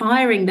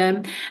 inspiring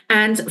them,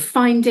 and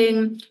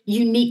finding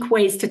unique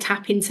ways to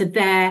tap into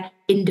their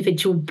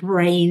individual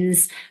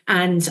brains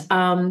and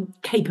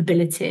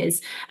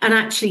capabilities. And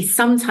actually,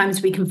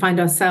 sometimes we can find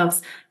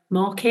ourselves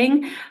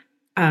marking,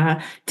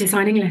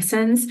 designing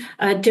lessons,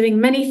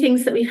 doing many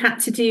things that we've had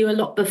to do a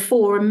lot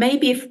before. And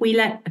maybe if we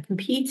let a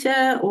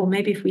computer, or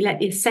maybe if we let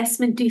the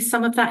assessment do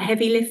some of that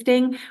heavy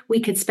lifting, we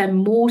could spend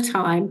more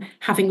time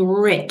having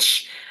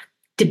rich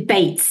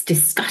debates,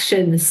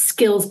 discussions,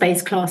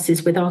 skills-based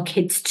classes with our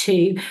kids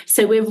too.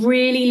 So we're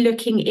really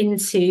looking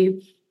into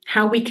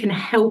how we can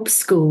help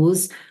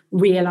schools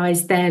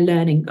realise their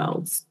learning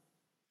goals.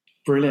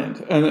 Brilliant.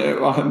 And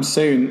I'm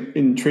so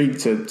intrigued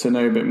to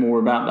know a bit more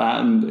about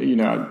that.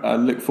 And, I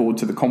look forward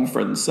to the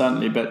conference,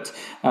 certainly. But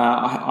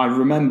I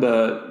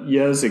remember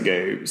years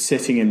ago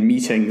sitting in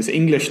meetings,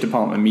 English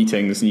department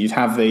meetings, and you'd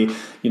have the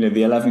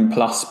 11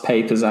 plus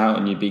papers out,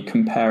 and you'd be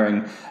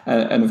comparing.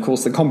 And of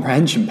course, the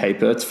comprehension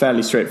paper, it's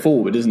fairly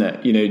straightforward, isn't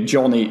it?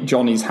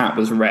 Johnny's hat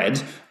was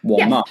red,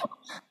 one mark.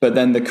 But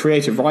then the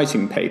creative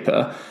writing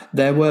paper,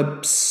 there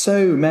were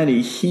so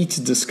many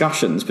heated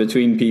discussions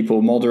between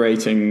people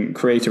moderating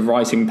creative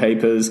writing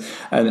papers.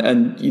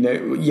 And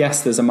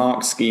yes, there's a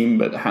mark scheme,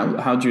 but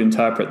how do you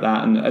interpret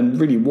that? And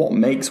really, what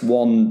makes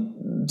one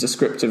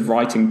descriptive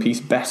writing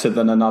piece better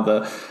than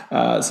another?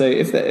 So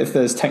if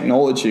there's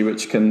technology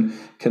which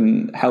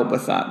can help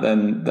with that,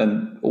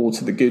 then all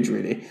to the good,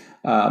 really.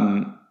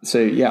 So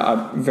yeah,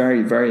 I'm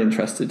very, very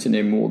interested to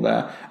know more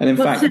there. And in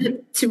fact,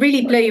 to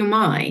really blow your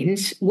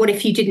mind, what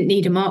if you didn't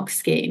need a mark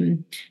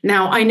scheme?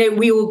 Now, I know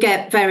we all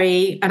get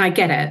and I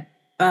get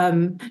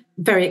it,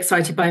 very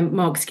excited by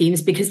mark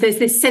schemes, because there's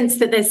this sense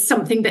that there's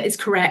something that is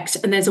correct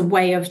and there's a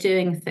way of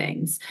doing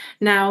things.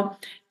 Now,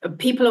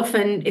 people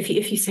often, if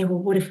you say, well,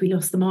 what if we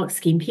lost the mark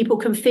scheme? People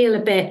can feel a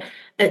bit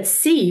at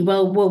sea.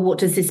 Well, what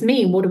does this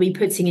mean? What are we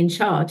putting in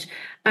charge?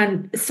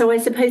 And so I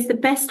suppose the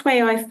best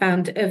way I've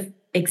found of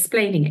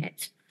explaining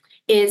it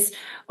is,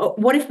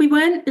 what if we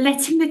weren't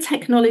letting the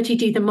technology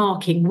do the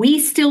marking? We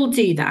still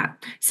do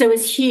that. So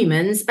as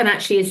humans, and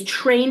actually as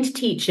trained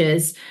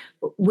teachers,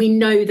 we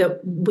know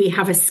that we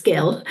have a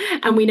skill,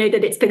 and we know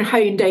that it's been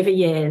honed over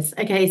years.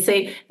 Okay,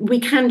 so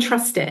we can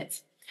trust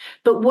it.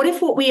 But what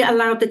if what we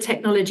allowed the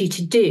technology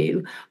to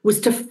do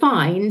was to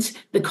find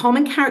the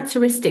common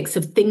characteristics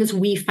of things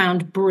we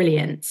found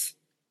brilliant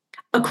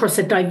across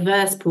a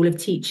diverse pool of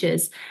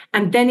teachers?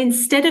 And then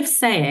instead of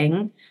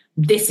saying,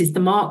 this is the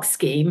mark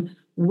scheme,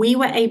 we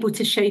were able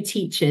to show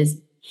teachers,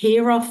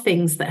 here are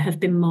things that have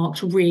been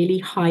marked really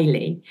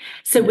highly.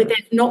 So with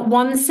not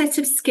one set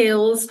of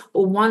skills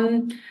or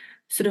one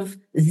sort of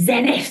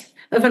zenith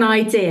of an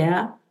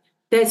idea,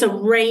 there's a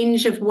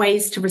range of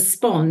ways to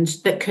respond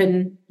that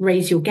can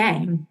raise your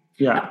game.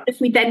 Yeah. If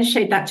we then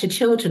showed that to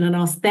children and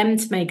asked them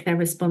to make their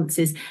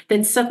responses,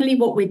 then suddenly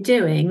what we're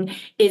doing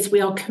is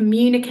we are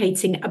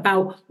communicating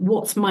about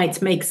what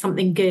might make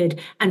something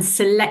good and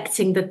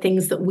selecting the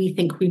things that we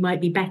think we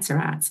might be better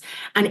at.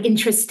 And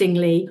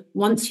interestingly,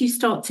 once you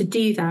start to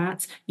do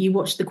that, you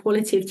watch the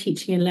quality of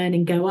teaching and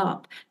learning go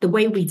up. The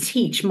way we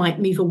teach might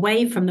move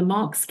away from the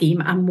mark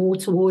scheme and more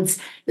towards,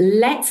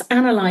 let's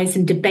analyze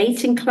and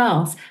debate in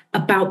class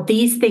about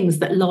these things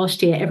that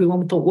last year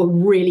everyone thought were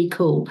really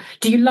cool.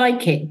 Do you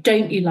like it?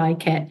 Don't you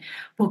like it?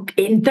 Well,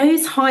 in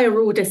those higher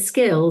order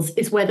skills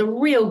is where the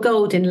real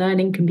gold in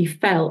learning can be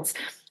felt.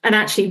 And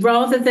actually,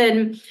 rather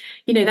than,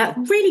 that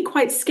really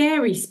quite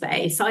scary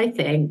space, I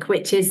think,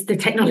 which is the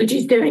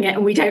technology's doing it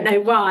and we don't know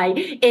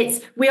why,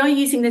 we are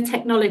using the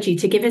technology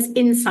to give us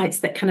insights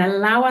that can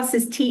allow us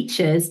as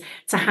teachers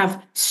to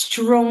have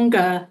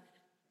stronger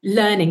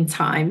learning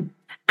time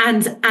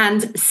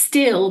and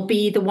still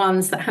be the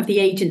ones that have the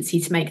agency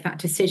to make that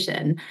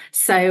decision.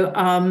 So,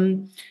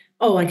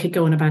 I could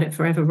go on about it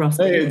forever, Ross.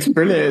 It's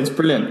brilliant. It's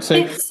brilliant.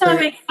 It's so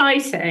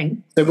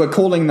exciting. So we're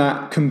calling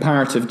that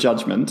comparative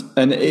judgment.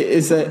 And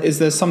is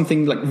there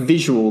something like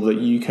visual that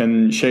you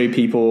can show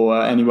people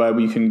anywhere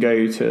we can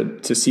go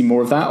to see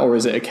more of that? Or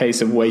is it a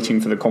case of waiting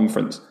for the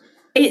conference?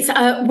 It's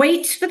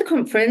wait for the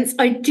conference.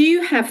 I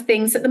do have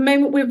things at the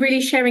moment. We're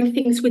really sharing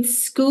things with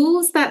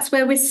schools. That's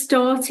where we're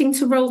starting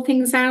to roll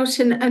things out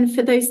and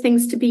for those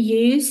things to be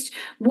used.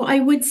 What I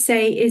would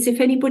say is if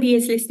anybody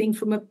is listening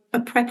from a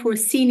prep or a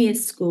senior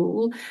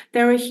school,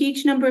 there are a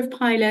huge number of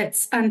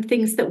pilots and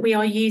things that we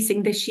are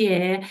using this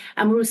year.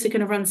 And we're also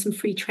going to run some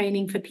free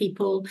training for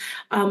people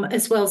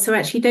as well. So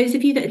actually, those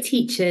of you that are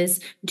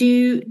teachers,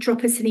 do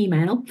drop us an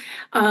email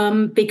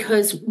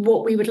because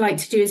what we would like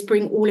to do is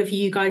bring all of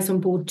you guys on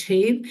board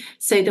too,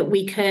 so that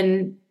we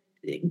can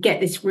get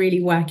this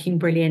really working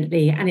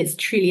brilliantly. And it's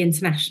truly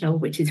international,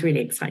 which is really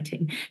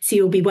exciting. So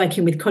you'll be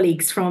working with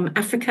colleagues from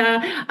Africa,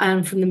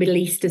 from the Middle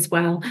East as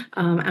well,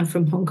 and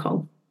from Hong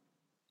Kong.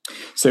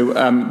 So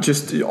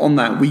just on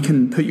that, we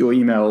can put your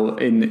email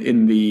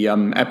in the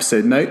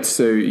episode notes.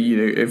 So,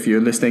 if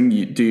you're listening,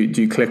 you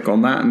do click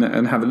on that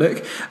and have a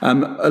look.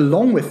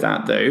 Along with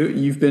that, though,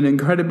 you've been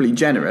incredibly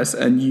generous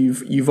and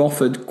you've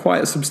offered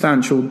quite a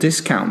substantial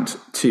discount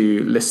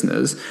to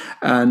listeners.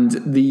 And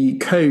the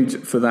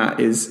code for that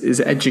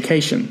is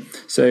education.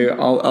 So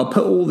I'll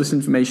put all this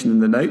information in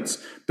the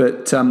notes.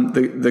 But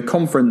the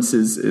conference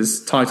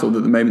is titled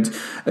at the moment,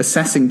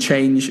 Assessing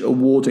Change,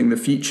 Awarding the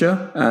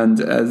Future. And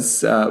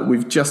as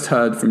we've just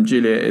heard from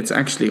Julia, it's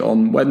actually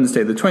on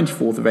Wednesday, the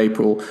 24th of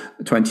April,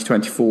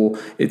 2024.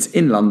 It's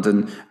in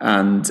London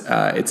and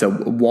it's a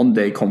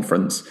one-day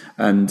conference.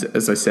 And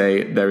as I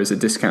say, there is a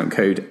discount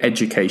code,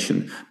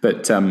 education.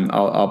 But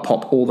I'll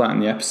pop all that in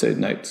the episode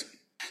notes.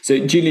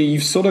 So Julia,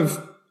 you've sort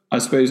of, I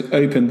suppose,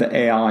 opened the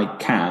AI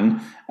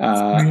can.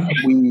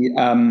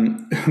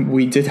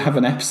 We did have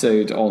an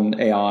episode on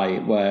AI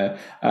where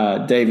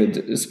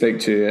David spoke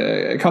to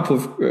a couple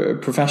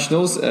of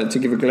professionals to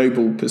give a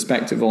global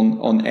perspective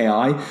on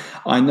AI.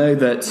 I know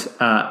that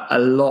a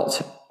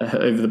lot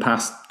over the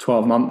past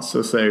 12 months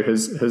or so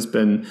has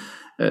been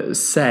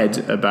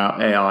said about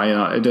AI,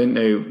 and I don't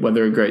know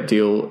whether a great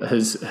deal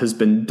has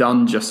been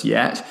done just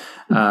yet.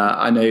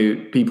 I know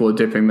people are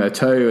dipping their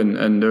toe,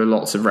 and there are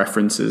lots of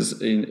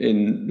references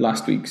in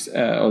last week's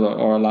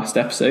or our last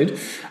episode.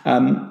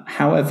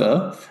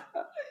 However,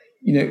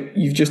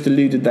 you've just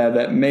alluded there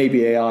that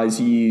maybe AI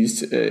is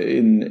used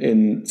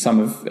in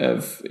some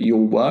of your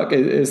work.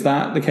 Is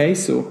that the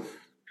case, or?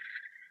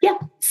 Yeah.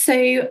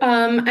 So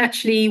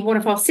actually, one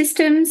of our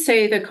systems,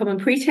 so the Common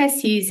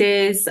Pretest,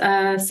 uses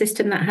a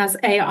system that has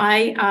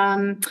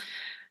AI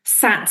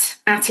sat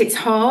at its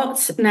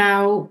heart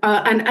now,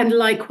 and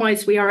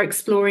likewise we are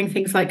exploring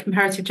things like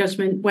comparative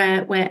judgment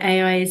where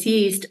AI is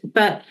used.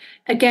 But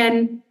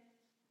again,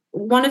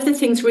 one of the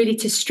things really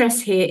to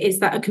stress here is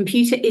that a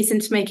computer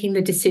isn't making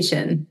the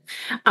decision.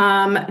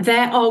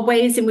 There are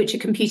ways in which a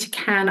computer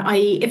can,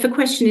 i.e. if a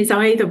question is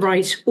either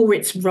right or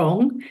it's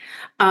wrong,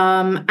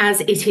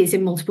 as it is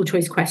in multiple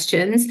choice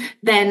questions,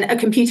 then a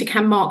computer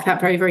can mark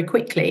that very, very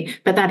quickly.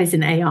 But that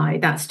isn't AI.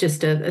 That's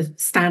just a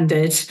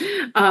standard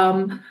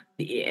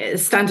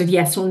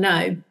yes or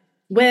no.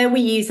 Where we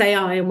use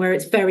AI and where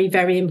it's very,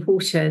 very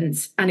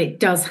important, and it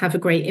does have a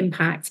great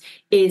impact,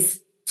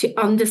 is to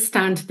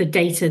understand the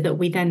data that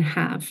we then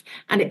have.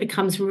 And it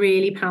becomes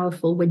really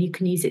powerful when you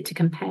can use it to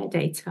compare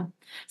data.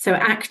 So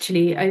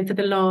actually, over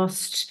the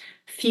last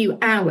few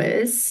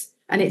hours,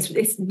 and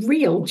it's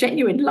real,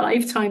 genuine,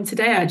 live time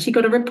today, I actually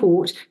got a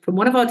report from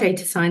one of our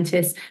data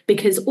scientists,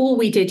 because all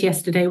we did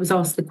yesterday was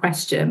ask the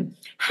question,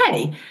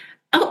 hey,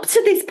 up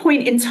to this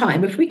point in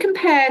time, if we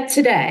compare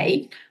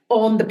today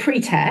on the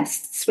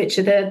pre-tests, which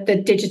are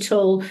the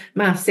digital,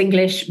 maths,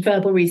 English,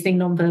 verbal reasoning,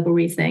 non-verbal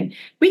reasoning,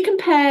 we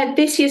compare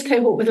this year's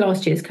cohort with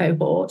last year's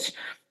cohort.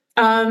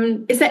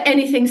 Is there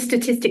anything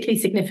statistically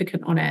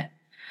significant on it?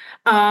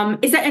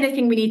 Is there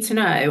anything we need to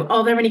know?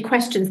 Are there any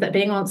questions that are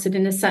being answered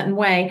in a certain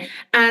way?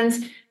 And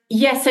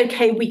yes,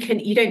 okay,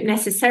 you don't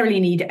necessarily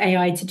need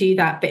AI to do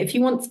that. But if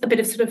you want a bit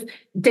of sort of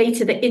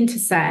data that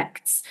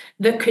intersects,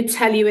 that could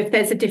tell you if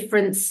there's a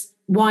difference,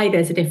 why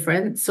there's a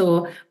difference,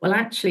 or, well,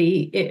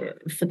 actually,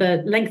 for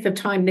the length of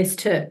time this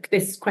took,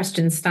 this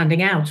question's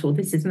standing out, or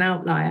this is an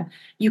outlier,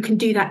 you can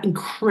do that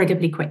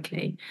incredibly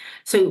quickly.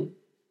 So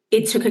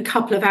it took a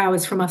couple of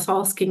hours from us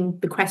asking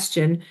the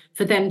question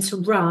for them to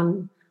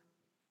run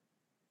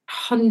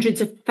hundreds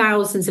of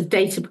thousands of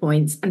data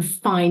points and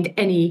find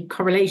any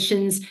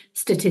correlations,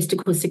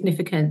 statistical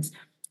significance.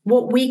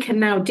 What we can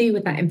now do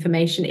with that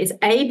information is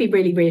be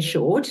really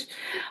reassured.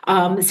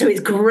 So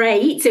it's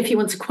great if you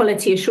want to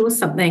quality assure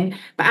something,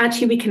 but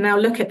actually we can now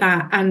look at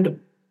that and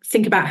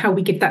think about how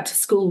we give that to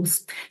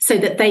schools so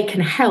that they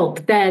can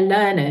help their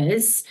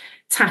learners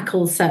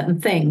tackle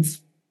certain things.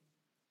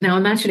 Now,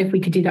 imagine if we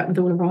could do that with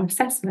all of our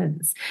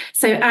assessments.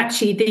 So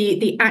actually,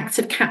 the act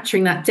of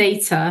capturing that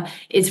data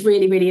is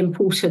really, really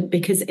important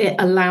because it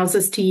allows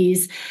us to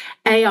use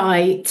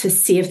AI to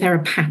see if there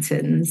are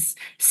patterns,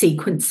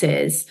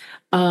 sequences,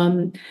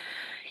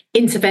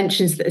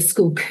 interventions that a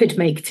school could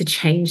make to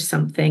change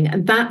something.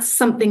 And that's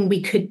something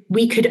we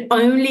could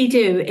only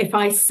do if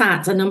I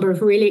sat a number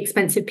of really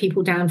expensive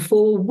people down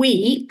for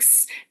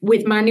weeks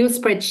with manual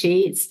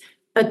spreadsheets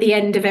at the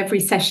end of every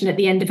session, at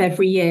the end of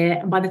every year.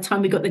 And by the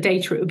time we got the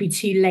data, it would be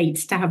too late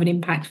to have an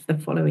impact for the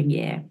following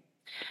year.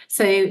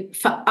 So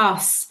for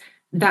us,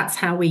 that's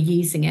how we're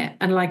using it.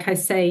 And like I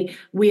say,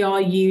 we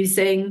are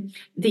using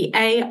the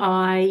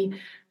AI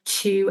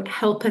to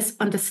help us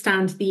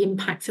understand the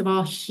impact of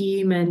our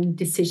human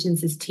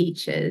decisions as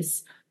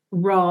teachers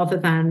rather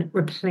than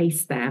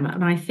replace them.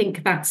 And I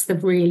think that's the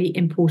really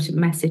important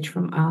message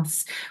from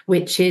us,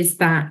 which is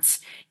that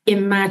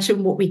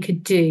imagine what we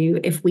could do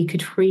if we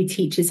could free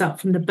teachers up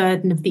from the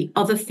burden of the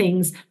other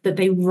things that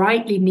they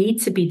rightly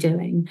need to be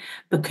doing,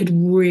 but could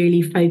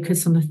really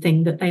focus on the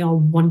thing that they are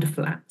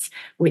wonderful at,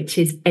 which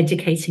is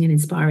educating and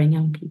inspiring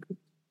young people.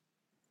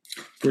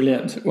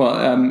 Brilliant.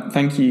 Well,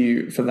 thank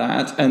you for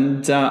that.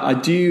 And I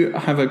do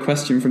have a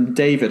question from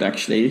David,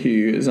 actually, who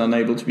is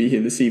unable to be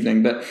here this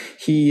evening, but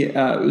he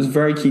was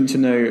very keen to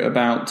know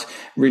about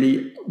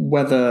really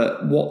whether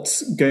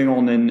what's going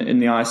on in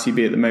the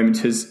ISCB at the moment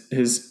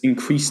has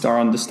increased our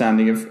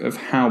understanding of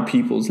how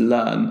pupils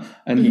learn.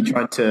 And he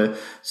tried to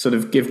sort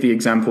of give the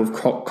example of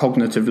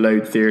cognitive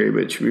load theory,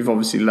 which we've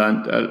obviously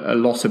learned a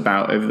lot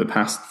about over the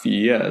past few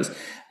years.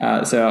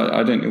 So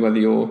I don't know whether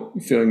you're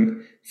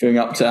feeling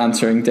up to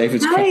answering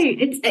David's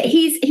question. No,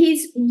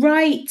 he's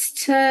right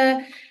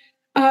to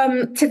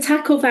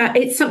tackle that.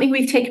 It's something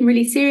we've taken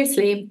really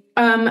seriously,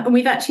 and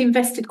we've actually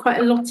invested quite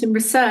a lot in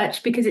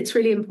research because it's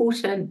really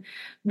important.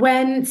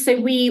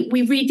 We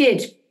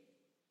redid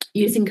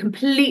using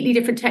completely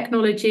different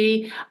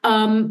technology,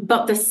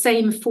 but the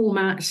same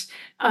format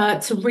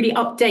to really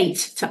upgrade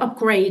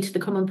the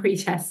common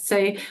pretest.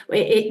 So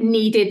it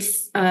needed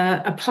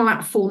a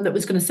platform that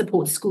was going to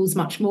support schools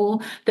much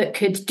more, that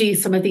could do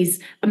some of these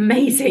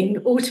amazing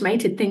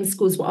automated things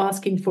schools were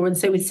asking for. And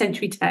so with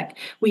Century Tech,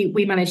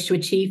 we managed to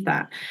achieve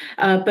that.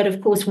 But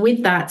of course,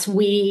 with that,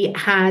 we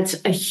had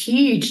a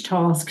huge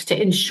task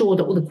to ensure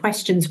that all the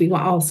questions we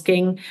were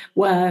asking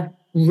were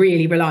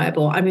really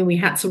reliable. I mean, we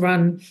had to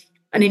run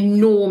an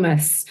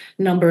enormous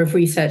number of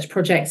research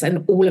projects,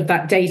 and all of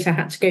that data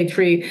had to go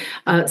through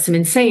some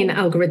insane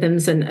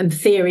algorithms and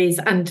theories,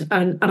 and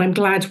I'm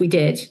glad we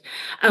did.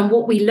 And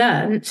what we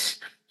learned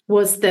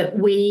was that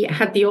we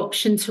had the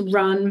option to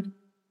run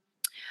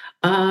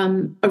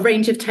a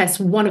range of tests,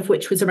 one of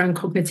which was around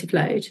cognitive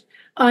load,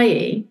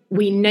 i.e.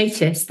 we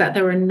noticed that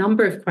there were a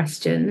number of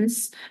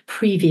questions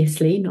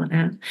previously, not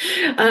now,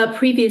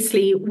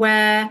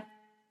 where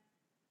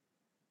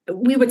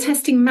we were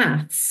testing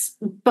maths,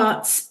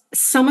 but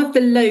some of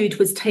the load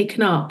was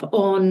taken up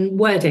on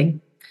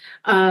wording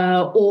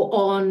or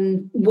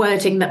on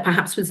wording that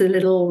perhaps was a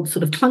little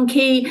sort of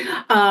clunky,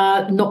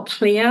 not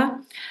clear,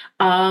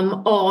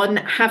 on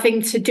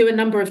having to do a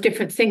number of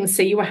different things.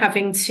 So you were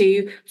having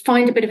to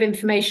find a bit of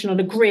information on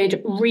a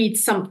grid, read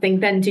something,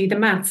 then do the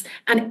maths.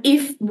 And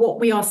if what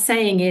we are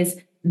saying is,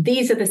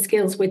 these are the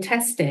skills we're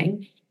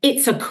testing,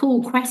 it's a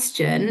cool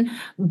question,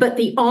 but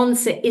the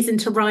answer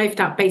isn't arrived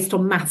at based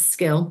on maths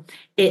skill.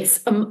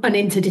 It's an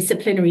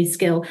interdisciplinary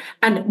skill.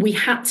 And we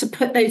had to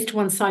put those to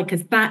one side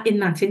because that, in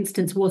that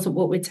instance, wasn't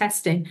what we're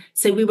testing.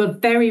 So we were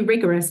very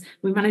rigorous.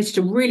 We managed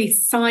to really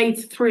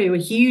scythe through a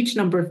huge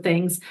number of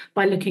things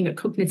by looking at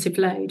cognitive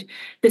load.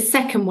 The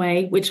second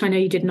way, which I know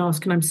you didn't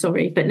ask, and I'm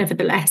sorry, but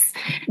nevertheless,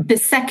 the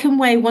second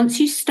way, once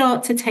you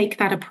start to take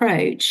that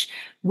approach,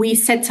 we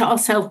said to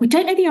ourselves, we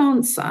don't know the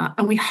answer,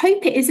 and we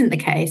hope it isn't the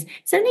case.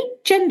 Is there any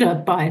gender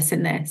bias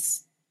in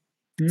this?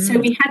 So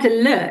we had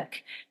a look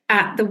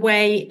at the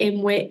way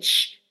in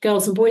which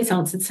girls and boys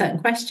answered certain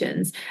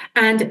questions.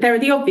 And there are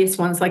the obvious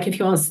ones, like if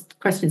you ask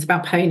questions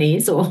about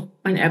ponies or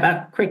I know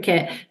about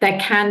cricket, there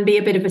can be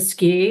a bit of a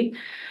skew.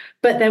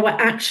 But there were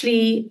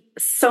actually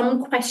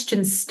some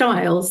question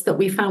styles that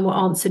we found were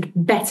answered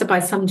better by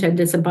some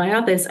genders than by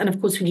others. And of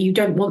course, you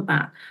don't want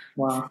that.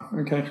 Wow.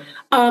 Okay.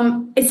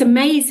 It's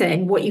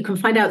amazing what you can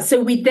find out.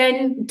 So we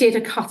then did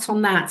a cut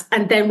on that.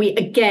 And then we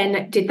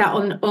again did that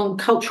on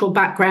cultural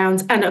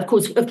background. And of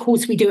course,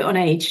 we do it on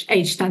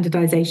age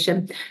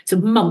standardization. So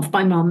month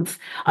by month.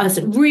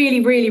 So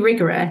really, really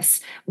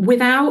rigorous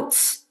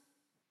without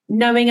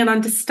knowing and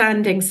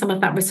understanding some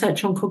of that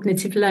research on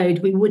cognitive load,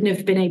 we wouldn't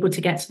have been able to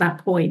get to that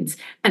point.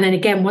 And then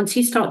again, once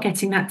you start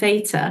getting that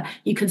data,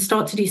 you can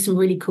start to do some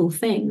really cool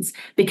things,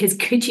 because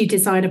could you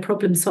design a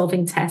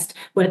problem-solving test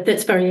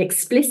that's very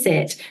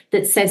explicit,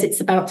 that says it's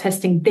about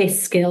testing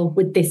this skill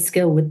with this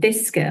skill with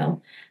this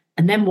skill?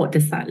 And then what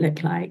does that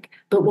look like?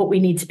 But what we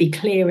need to be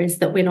clear is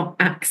that we're not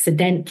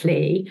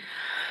accidentally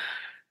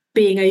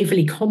being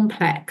overly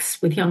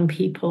complex with young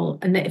people,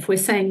 and that if we're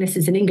saying this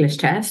is an English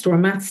test or a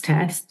maths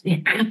test,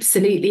 it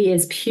absolutely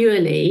is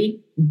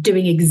purely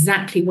doing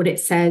exactly what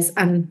it says,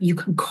 and you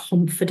can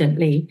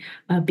confidently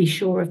be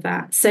sure of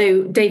that.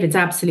 So David's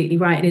absolutely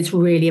right, and it's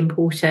really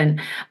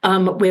important.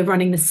 We're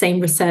running the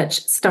same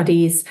research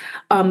studies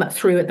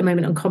through at the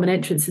moment on Common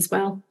Entrance as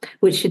well,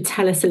 which should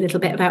tell us a little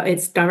bit about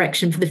its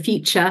direction for the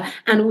future,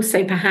 and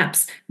also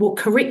perhaps what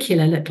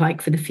curricula look like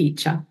for the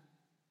future.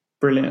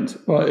 Brilliant.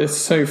 Well, it's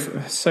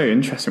so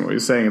interesting what you're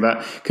saying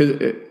about, because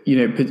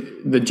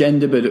the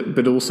gender,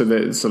 but also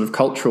the sort of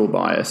cultural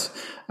bias.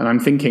 And I'm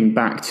thinking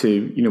back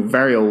to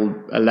very old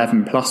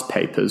 11 plus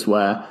papers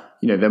where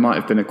there might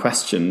have been a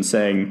question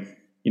saying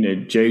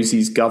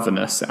Josie's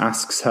governess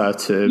asks her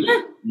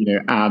to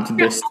add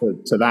this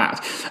to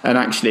that, and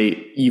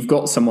actually you've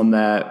got someone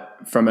there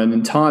from an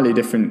entirely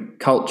different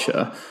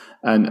culture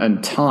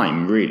and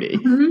time, really,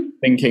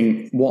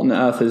 thinking, what on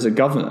earth is a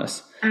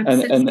governess?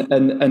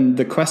 And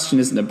the question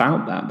isn't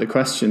about that. The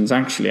question's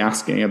actually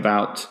asking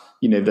about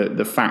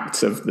the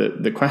facts of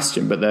the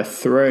question, but they're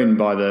thrown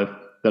by the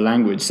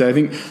language. So I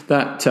think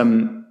that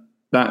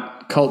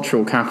that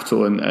cultural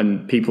capital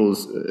and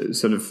people's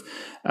sort of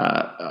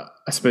I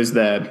suppose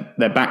their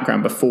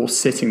background before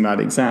sitting that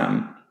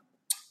exam,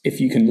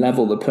 if you can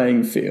level the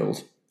playing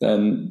field,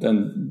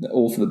 then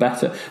all for the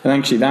better. And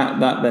actually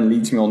that then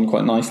leads me on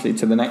quite nicely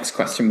to the next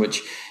question,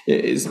 which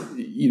is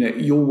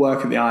your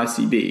work at the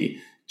ISEB.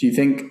 Do you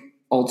think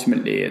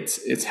ultimately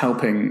it's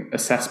helping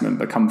assessment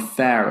become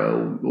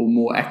fairer or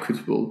more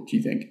equitable, do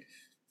you think?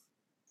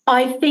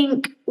 I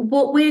think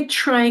what we're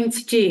trying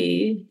to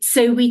do,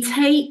 so we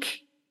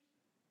take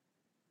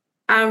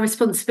our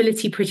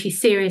responsibility pretty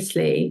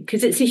seriously,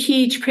 because it's a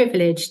huge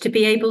privilege to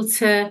be able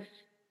to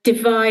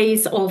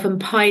devise of and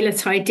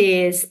pilot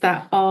ideas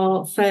that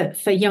are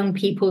for young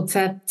people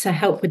to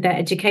help with their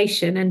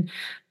education. And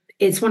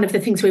it's one of the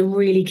things we're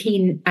really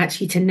keen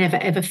actually to never,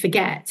 ever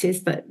forget,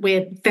 is that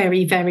we're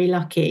very, very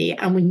lucky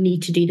and we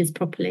need to do this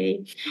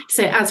properly.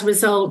 So as a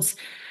result,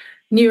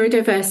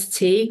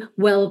 neurodiversity,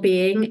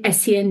 well-being,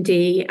 SEND,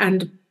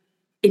 and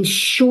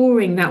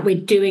ensuring that we're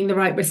doing the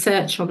right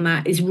research on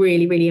that is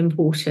really, really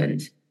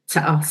important to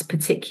us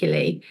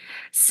particularly.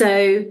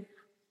 So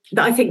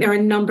I think there are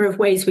a number of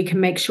ways we can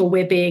make sure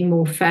we're being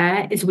more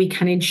fair, is we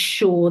can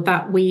ensure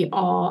that we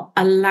are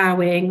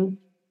allowing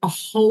a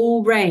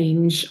whole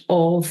range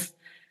of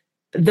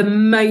the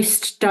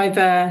most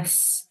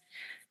diverse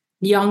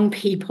young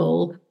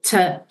people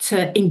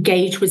to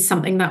engage with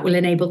something that will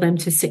enable them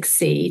to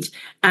succeed.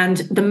 And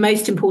the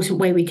most important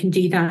way we can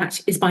do that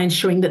is by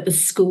ensuring that the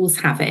schools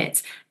have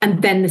it.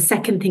 And then the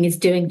second thing is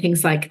doing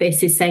things like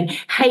this, is saying,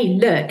 hey,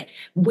 look,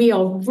 we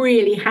are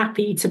really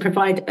happy to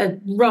provide a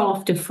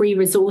raft of free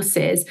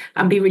resources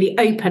and be really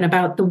open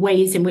about the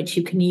ways in which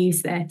you can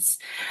use this.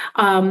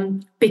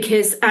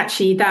 Because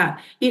actually that,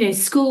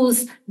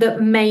 schools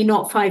that may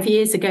not 5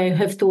 years ago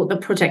have thought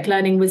that project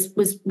learning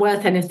was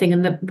worth anything,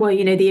 and that,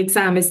 the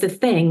exam is the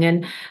thing.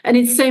 And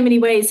in so many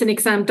ways, an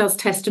exam does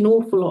test an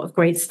awful lot of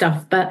great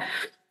stuff, but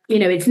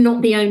it's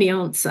not the only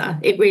answer.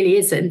 It really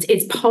isn't.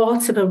 It's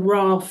part of a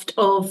raft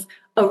of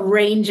a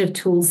range of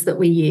tools that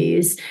we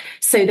use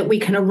so that we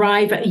can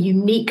arrive at a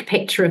unique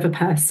picture of a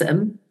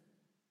person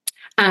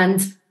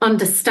and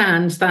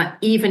understand that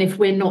even if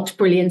we're not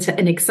brilliant at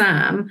an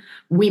exam,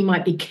 we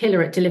might be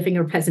killer at delivering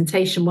a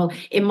presentation. Well,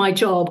 in my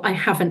job, I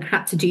haven't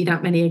had to do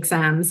that many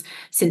exams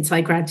since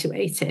I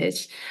graduated.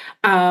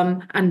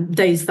 And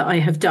those that I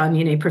have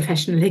done,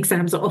 professional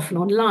exams are often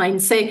online.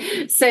 So,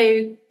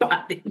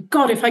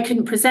 God, if I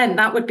couldn't present,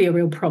 that would be a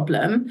real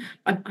problem.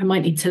 I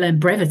might need to learn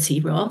brevity,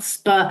 Ross,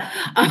 but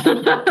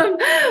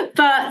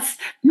that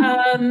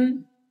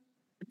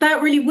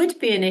really would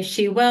be an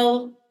issue.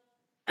 Well,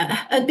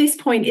 at this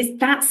point,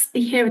 that's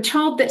a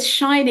child that's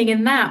shining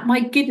in that. My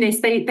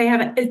goodness, they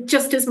have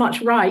just as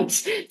much right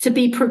to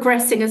be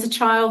progressing as a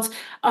child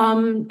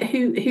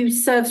who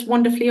serves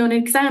wonderfully on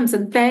exams,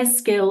 and their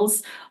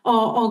skills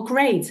are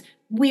great.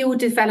 We all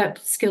develop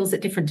skills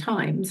at different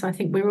times. I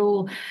think we're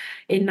all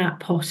in that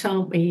pot,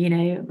 aren't we?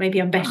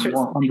 Maybe I'm better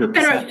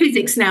at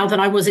physics now than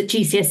I was at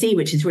GCSE,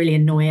 which is really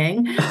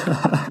annoying.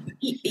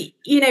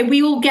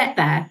 We all get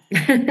there.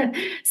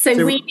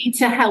 so we need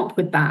to help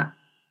with that.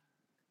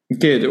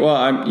 Good. Well,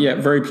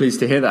 I'm very pleased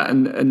to hear that.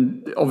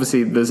 And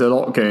obviously there's a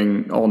lot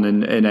going on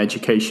in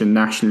education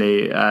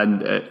nationally.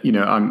 And,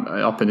 I'm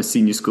up in a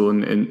senior school,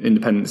 an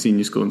independent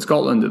senior school in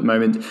Scotland at the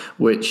moment,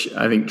 which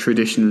I think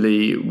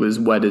traditionally was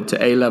wedded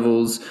to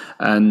A-levels,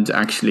 and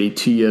actually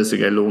 2 years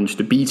ago launched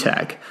a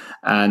BTEC.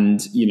 And,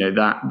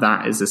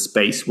 that is a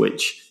space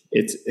which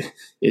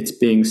it's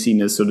being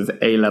seen as sort of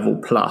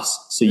A-level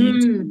plus. So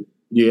you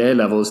do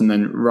A-levels, and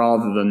then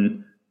rather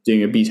than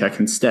doing a BTEC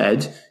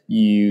instead,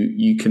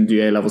 you can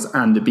do A-levels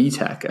and a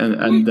BTEC,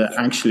 and that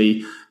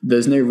actually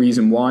there's no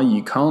reason why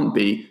you can't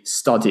be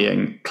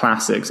studying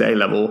classics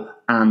A-level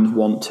and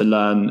want to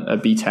learn a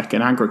BTEC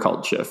in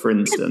agriculture, for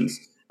instance.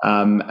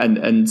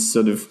 And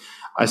sort of,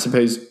 I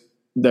suppose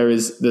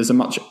there's a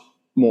much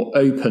more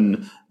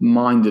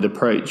open-minded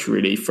approach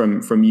really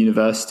from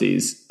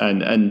universities,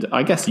 and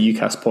I guess the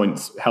UCAS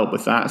points help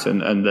with that,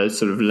 and the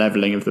sort of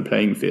leveling of the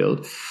playing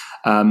field.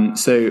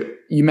 So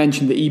you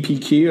mentioned the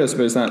EPQ. I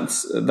suppose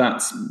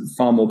that's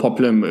far more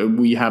popular.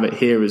 We have it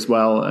here as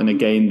well. And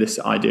again, this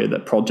idea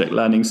that project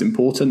learning is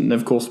important. And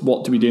of course,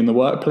 what do we do in the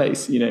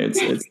workplace? It's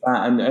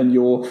that, and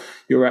you're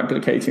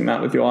replicating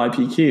that with your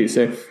IPQ.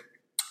 So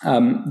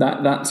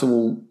that's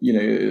all.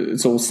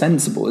 It's all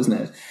sensible, isn't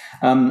it?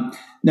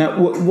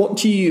 Now, what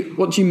do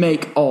you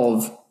make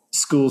of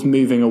schools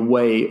moving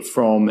away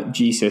from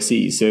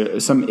GCSEs? So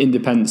some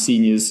independent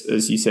seniors,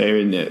 as you say, are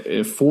in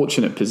a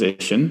fortunate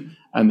position,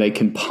 and they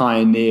can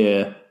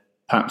pioneer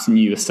perhaps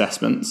new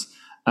assessments.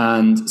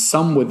 And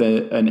some with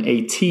an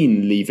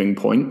 18 leaving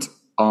point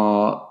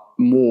are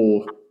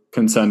more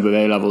concerned with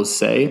A-levels,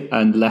 say,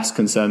 and less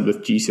concerned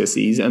with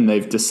GCSEs. And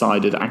they've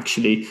decided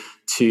actually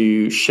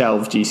to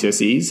shelve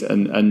GCSEs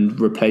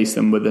and replace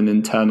them with an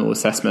internal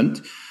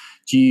assessment.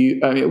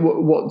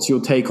 What's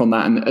your take on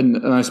that?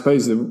 And I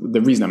suppose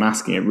the reason I'm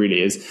asking it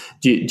really is,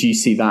 do you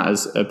see that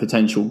as a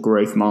potential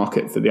growth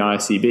market for the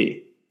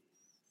ISCB?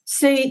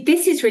 So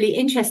this is really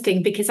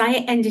interesting, because I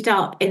ended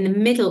up in the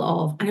middle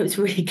of, and it was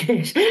really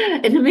good,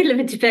 in the middle of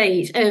a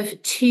debate of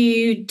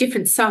two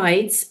different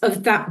sides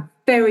of that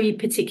very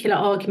particular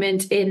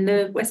argument in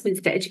the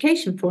Westminster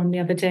Education Forum the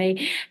other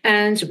day.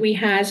 And we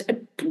had a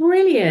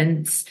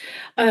brilliant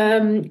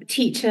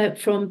teacher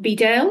from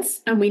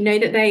Bedales, and we know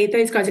that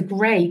those guys are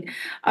great.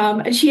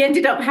 And she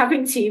ended up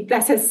having to,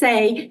 bless her,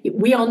 say,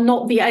 we are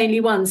not the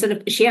only ones.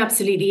 And she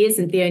absolutely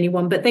isn't the only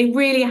one, but they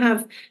really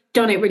have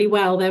done it really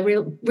well. They're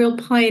real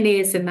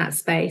pioneers in that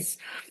space.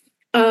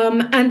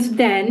 And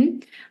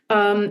then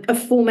a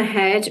former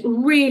head,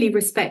 really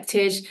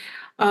respected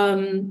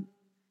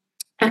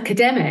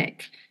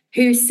academic,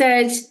 who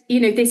said,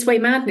 this way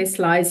madness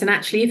lies. And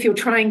actually, if you're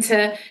trying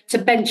to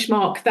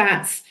benchmark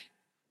that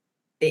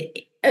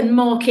and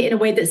mark it in a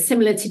way that's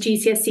similar to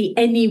GCSE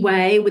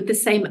anyway, with the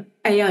same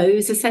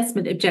AO's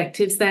assessment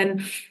objectives,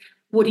 then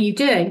what are you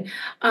doing?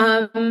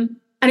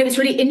 And it was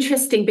really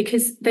interesting,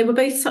 because they were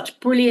both such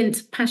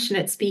brilliant,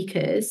 passionate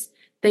speakers.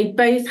 They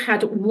both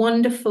had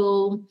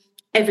wonderful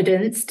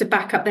evidence to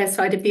back up their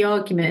side of the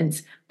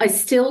argument.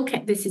 This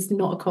is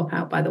not a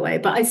cop-out, by the way,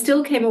 but I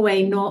still came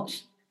away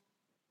not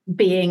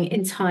being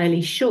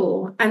entirely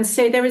sure. And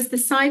so there is the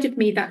side of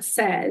me that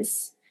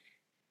says,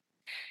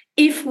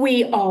 if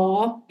we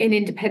are in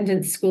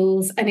independent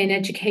schools and in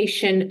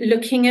education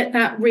looking at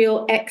that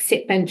real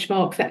exit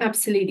benchmark that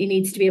absolutely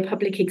needs to be a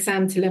public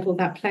exam to level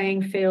that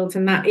playing field,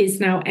 and that is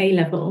now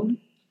A-level,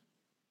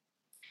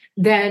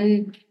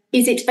 then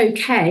is it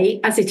okay,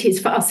 as it is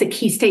for us at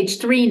Key Stage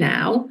 3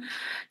 now,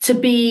 to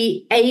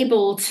be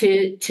able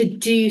to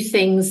do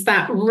things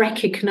that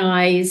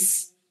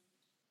recognise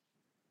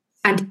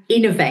and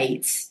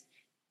innovate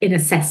in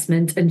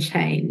assessment and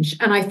change?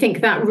 And I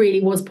think that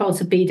really was part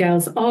of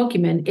Bedale's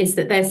argument, is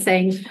that they're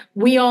saying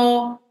we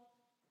are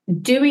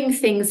doing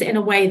things in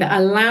a way that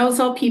allows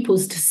our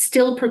pupils to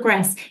still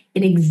progress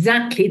in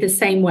exactly the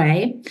same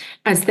way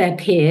as their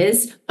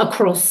peers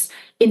across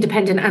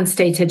independent and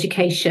state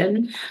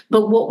education.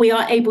 But what we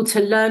are able to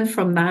learn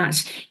from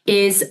that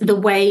is the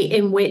way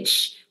in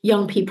which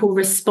young people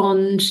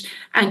respond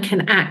and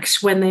can act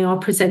when they are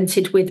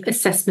presented with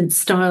assessment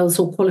styles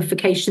or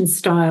qualification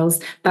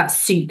styles that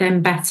suit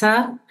them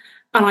better.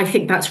 And I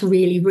think that's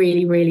really,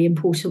 really, really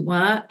important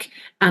work.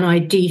 And I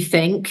do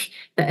think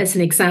that as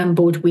an exam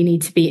board, we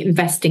need to be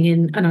investing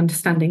in and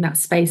understanding that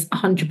space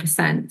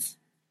 100%.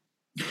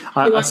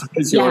 I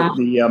suppose you're at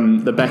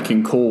the beck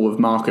and call of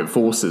market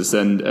forces,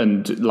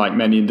 and like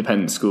many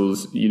independent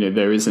schools,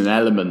 there is an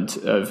element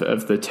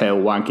of the tail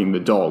wagging the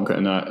dog,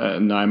 and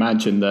I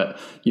imagine that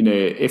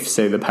if,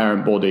 say, the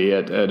parent body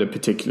at a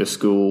particular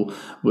school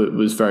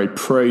was very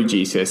pro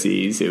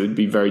GCSEs, it would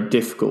be very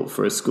difficult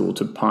for a school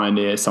to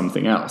pioneer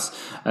something else,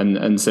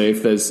 and so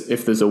if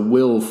there's a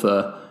will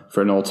for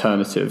an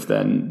alternative,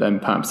 then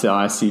perhaps the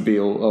ISCB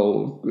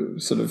will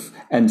sort of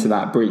enter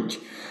that breach.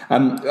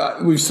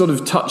 We've sort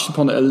of touched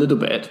upon it a little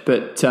bit,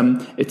 but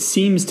it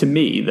seems to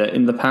me that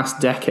in the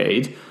past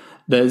decade,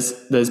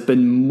 there's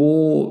been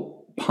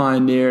more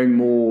pioneering,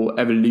 more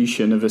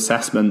evolution of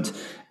assessment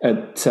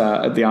at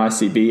the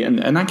ICB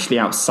and actually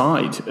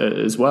outside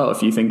as well.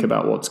 If you think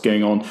about what's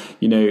going on,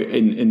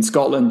 in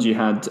Scotland, you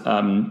had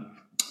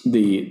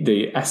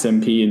the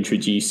SNP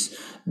introduce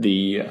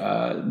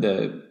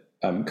the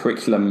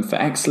curriculum for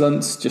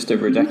excellence just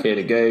over a decade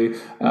ago.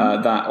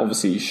 That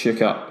obviously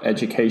shook up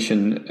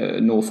education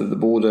north of the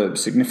border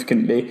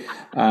significantly,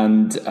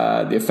 and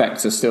the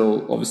effects are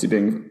still obviously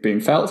being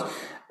felt.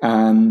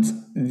 And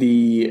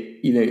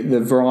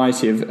the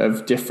variety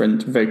of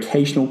different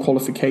vocational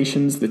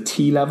qualifications, the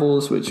T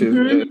levels, which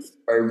are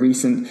very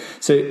recent.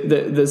 So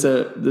there's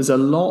a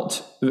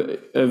lot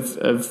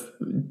of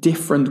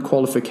different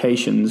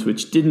qualifications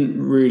which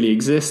didn't really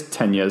exist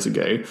 10 years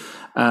ago,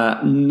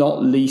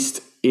 not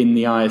least in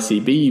the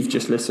ISEB, you've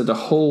just listed a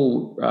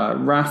whole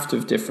raft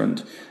of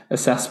different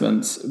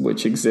assessments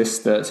which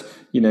exist that,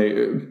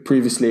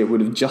 previously it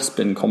would have just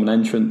been common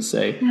entrance,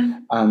 say. Yeah.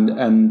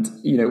 And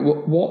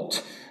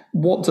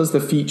what does the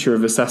future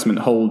of assessment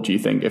hold, do you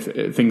think,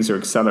 if things are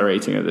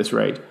accelerating at this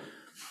rate?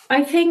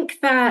 I think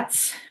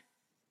that,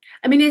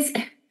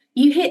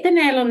 you hit the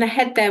nail on the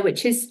head there,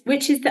 which is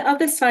the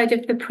other side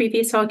of the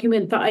previous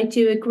argument that I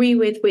do agree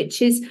with,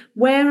 which is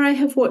where I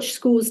have watched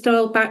schools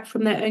dial back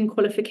from their own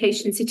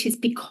qualifications, it is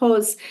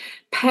because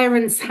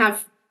parents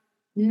have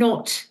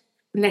not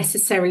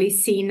necessarily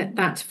seen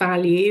that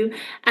value,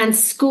 and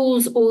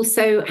schools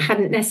also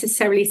hadn't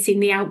necessarily seen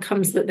the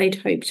outcomes that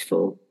they'd hoped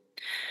for.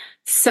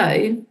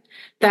 So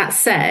that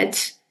said,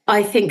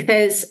 I think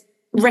there's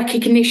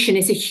recognition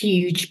is a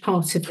huge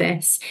part of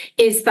this,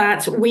 is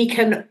that we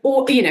can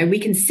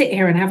sit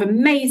here and have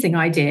amazing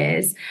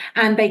ideas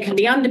and they can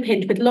be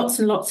underpinned with lots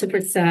and lots of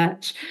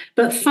research.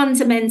 But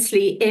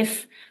fundamentally,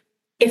 if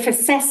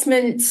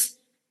assessment,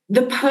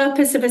 the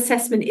purpose of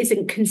assessment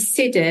isn't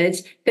considered,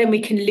 then we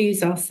can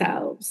lose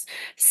ourselves.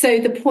 So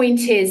the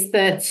point is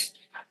that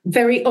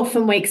very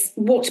often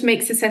what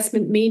makes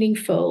assessment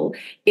meaningful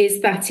is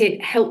that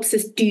it helps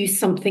us do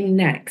something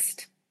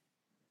next.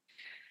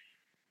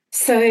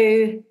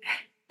 So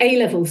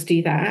A-levels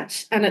do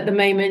that. And at the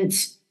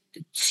moment,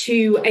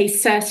 to a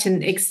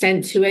certain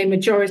extent, to a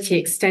majority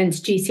extent,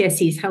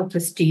 GCSEs help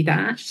us do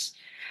that.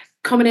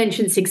 Common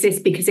entrance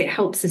exists because it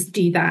helps us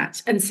do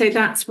that. And so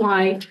that's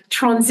why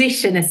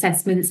transition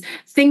assessments,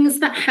 things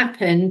that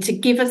happen to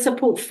give us a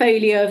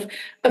portfolio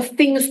of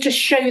things to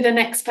show the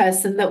next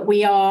person that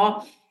we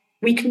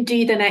can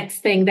do the next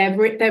thing. They're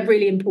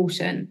really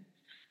important.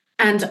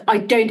 And I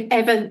don't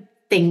ever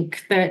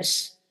think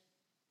that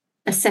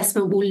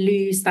assessment will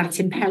lose that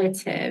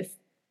imperative.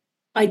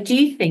 I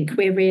do think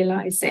we're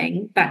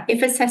realising that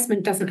if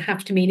assessment doesn't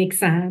have to mean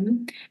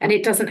exam and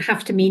it doesn't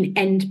have to mean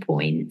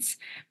endpoint,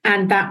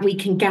 and that we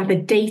can gather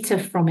data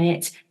from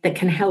it that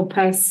can help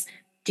us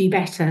do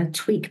better,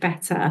 tweak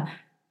better,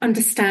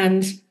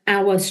 understand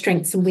our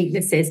strengths and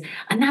weaknesses.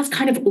 And that's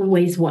kind of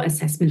always what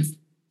assessment's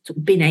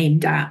been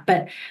aimed at.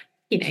 But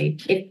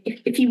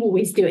if you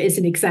always do it as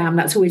an exam,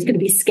 that's always going to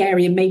be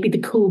scary and maybe the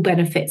cool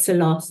benefits are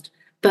lost.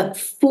 But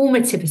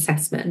formative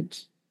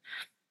assessment,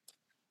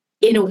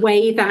 in a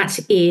way that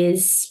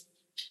is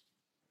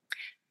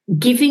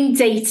giving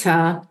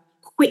data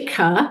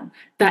quicker,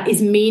 that is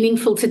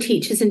meaningful to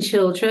teachers and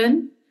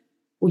children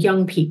or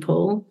young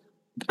people,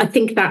 I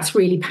think that's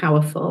really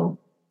powerful.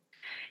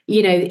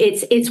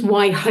 It's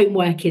why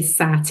homework is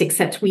sat,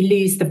 except we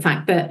lose the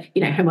fact that,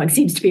 homework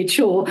seems to be a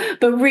chore,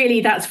 but really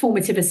that's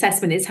formative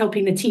assessment. It's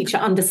helping the teacher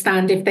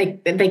understand if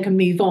they can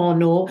move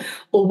on or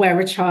where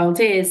a child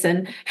is.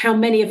 And how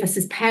many of us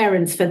as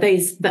parents, for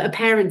those that are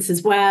parents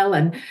as well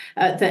and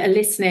that are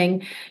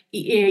listening,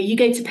 you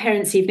go to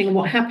parents' evening and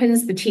what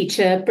happens? The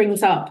teacher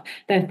brings up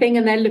their thing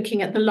and they're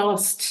looking at the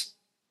last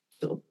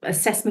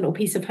assessment or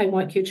piece of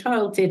homework your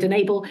child did, and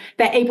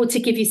they're able to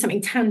give you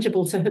something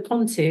tangible to hook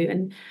onto.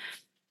 And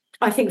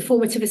I think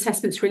formative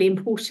assessment is really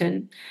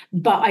important,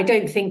 but I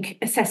don't think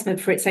assessment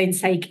for its own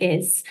sake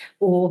is,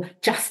 or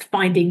just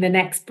finding the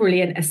next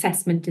brilliant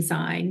assessment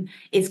design.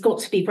 It's got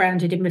to be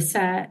grounded in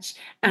research.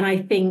 And I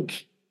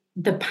think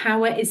the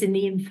power is in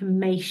the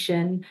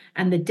information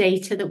and the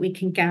data that we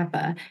can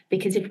gather,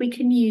 because if we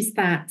can use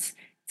that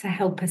to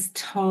help us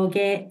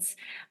target,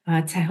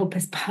 to help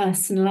us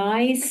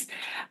personalize,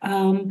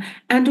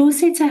 and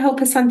also to help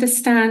us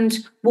understand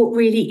what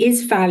really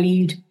is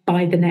valued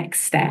by the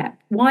next step.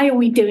 Why are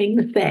we doing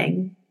the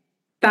thing?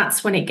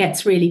 That's when it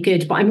gets really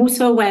good. But I'm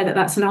also aware that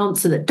that's an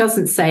answer that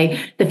doesn't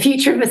say the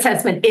future of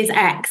assessment is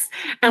X.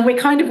 And we're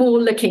kind of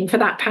all looking for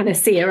that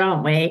panacea,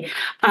 aren't we?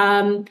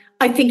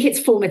 I think it's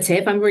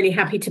formative. I'm really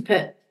happy to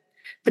put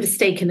a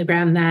stake in the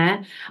ground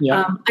there.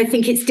 Yeah. I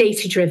think it's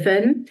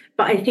data-driven,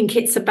 but I think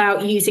it's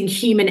about using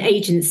human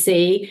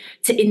agency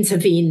to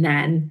intervene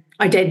then.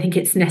 I don't think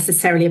it's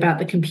necessarily about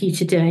the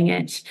computer doing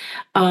it.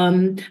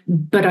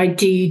 But I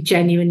do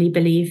genuinely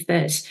believe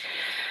that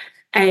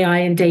AI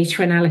and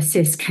data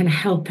analysis can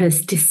help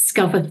us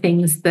discover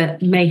things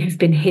that may have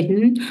been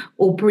hidden,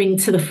 or bring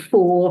to the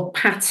fore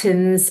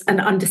patterns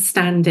and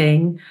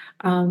understanding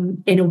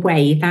in a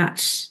way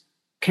that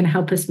can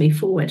help us move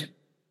forward.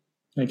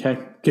 Okay,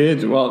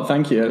 good. Well,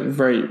 thank you.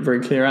 Very, very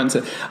clear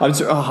answer. I was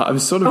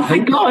sort of. Oh my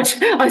God!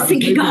 I was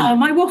thinking,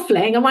 am I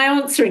waffling? Am I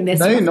answering this?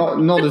 No,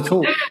 not at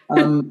all.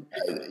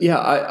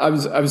 I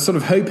was sort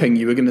of hoping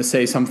you were going to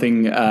say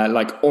something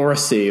like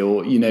oracy,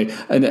 or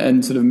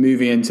and sort of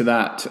moving into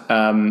that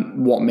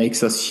what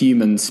makes us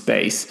human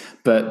space.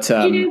 But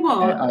you know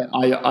what?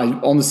 I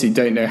honestly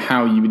don't know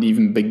how you would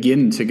even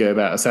begin to go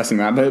about assessing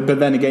that. But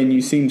then again,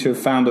 you seem to have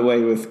found a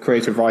way with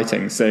creative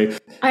writing. So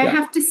I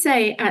have to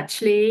say,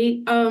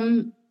 actually,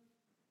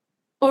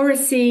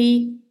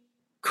 oracy,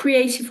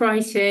 creative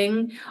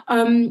writing,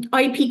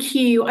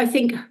 IPQ, I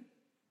think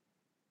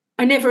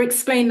I never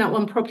explained that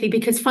one properly,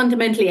 because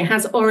fundamentally it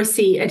has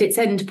oracy at its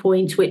end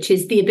point, which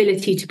is the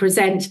ability to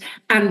present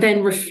and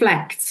then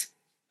reflect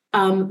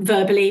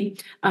verbally,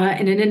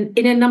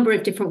 in a number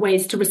of different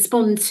ways to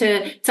respond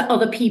to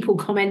other people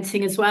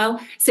commenting as well.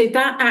 So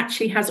that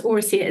actually has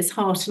oracy at its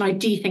heart, and I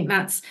do think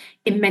that's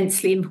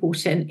immensely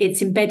important.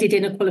 It's embedded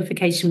in a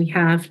qualification we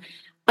have.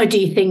 I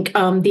do think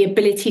the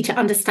ability to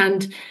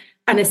understand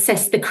and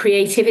assess the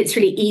creative, it's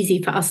really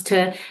easy for us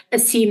to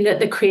assume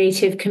that the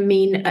creative can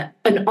mean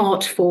an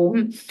art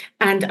form,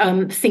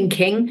 and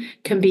thinking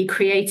can be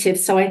creative.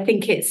 So I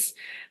think it's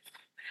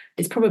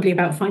probably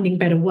about finding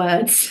better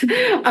words.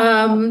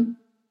 But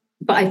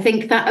I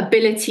think that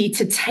ability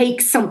to take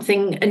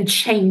something and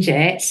change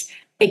it,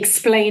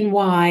 explain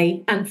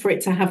why, and for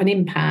it to have an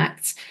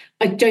impact,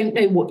 I don't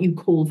know what you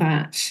call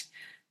that.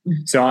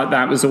 So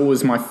that was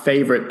always my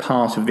favourite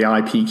part of the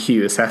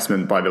IPQ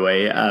assessment, by the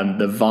way,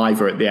 the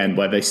Viva at the end,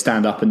 where they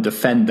stand up and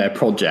defend their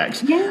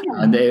project. Yeah.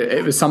 And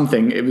it was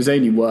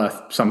only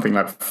worth something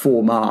like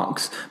 4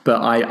 marks, but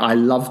I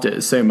loved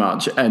it so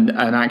much. And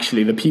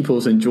actually the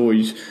pupils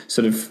enjoyed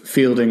sort of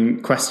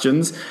fielding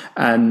questions,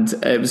 and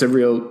it was a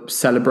real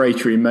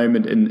celebratory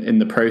moment in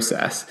the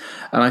process.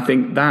 And I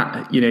think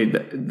that,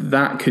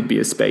 that could be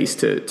a space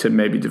to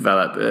maybe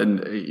develop.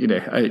 And,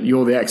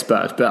 you're the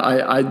expert, but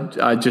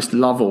I just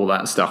love all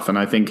that stuff. And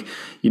I think,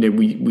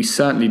 we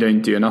certainly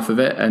don't do enough of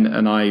it.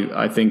 And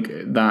I think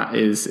that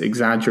is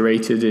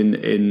exaggerated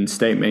in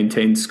state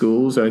maintained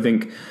schools. So I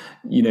think,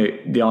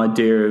 the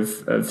idea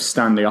of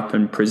standing up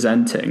and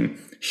presenting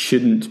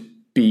shouldn't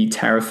be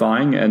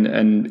terrifying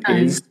and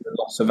is the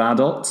loss of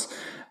adults.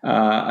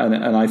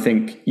 And I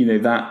think,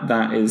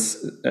 that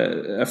is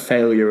a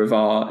failure of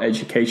our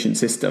education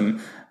system,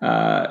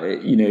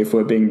 if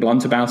we're being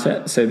blunt about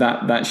it. So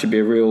that should be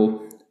a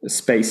real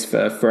space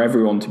for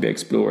everyone to be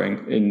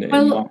exploring, in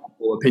my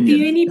opinion.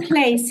 The only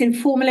place in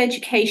formal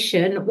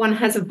education one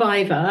has a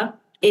Viva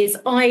is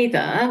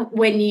either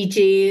when you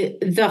do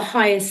the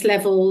highest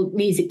level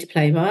music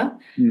diploma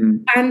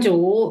and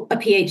or a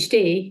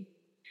PhD.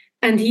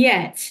 And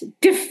yet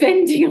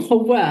defending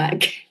your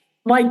work,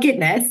 my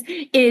goodness,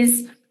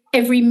 is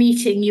every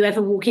meeting you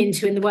ever walk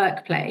into in the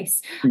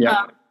workplace.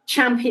 Yeah.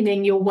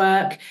 Championing your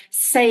work,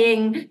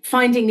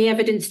 finding the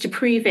evidence to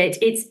prove it.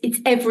 It's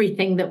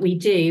everything that we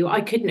do. I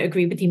couldn't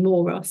agree with you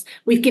more, Ross.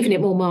 We've given it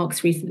more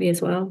marks recently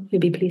as well. You'll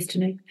be pleased to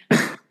know.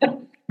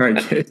 Very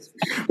good.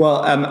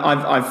 Well,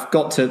 I've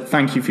got to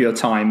thank you for your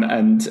time,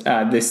 and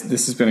this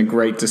has been a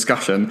great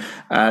discussion.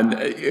 And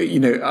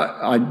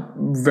I'm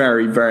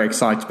very, very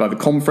excited by the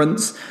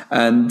conference.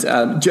 And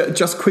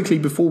just quickly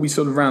before we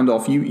sort of round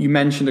off, you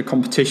mentioned a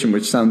competition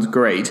which sounds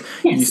great.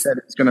 Yes. You said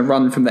it's going to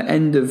run from the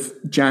end of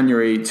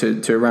January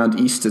to around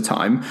Easter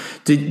time.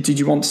 Did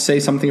you want to say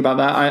something about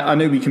that? I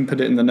know we can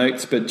put it in the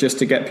notes, but just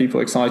to get people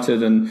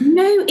excited. And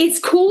no, it's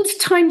called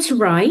Time to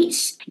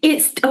Write.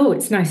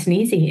 It's nice and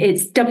easy.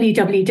 It's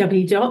www.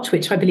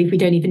 Which I believe we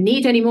don't even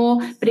need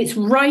anymore, but it's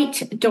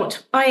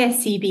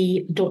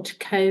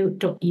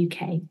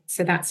write.iscb.co.uk.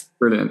 So that's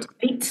brilliant.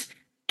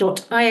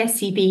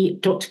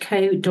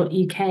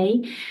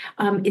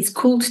 write.iscb.co.uk. It's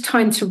called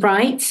Time to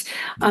Write.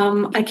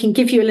 I can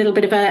give you a little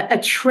bit of a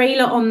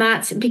trailer on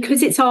that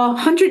because it's our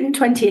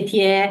 120th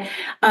year.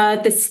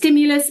 The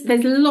stimulus,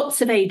 there's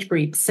lots of age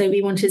groups, so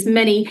we want as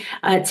many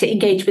to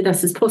engage with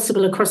us as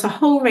possible across a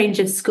whole range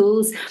of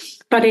schools.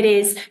 But it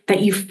is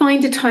that you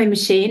find a time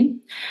machine.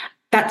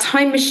 That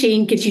time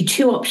machine gives you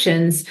 2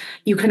 options.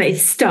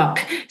 It's stuck.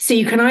 So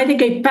you can either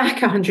go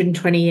back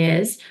 120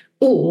 years,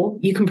 or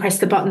you can press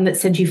the button that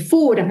sends you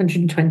forward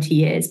 120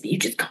 years, but you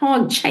just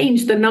can't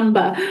change the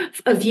number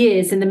of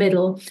years in the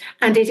middle.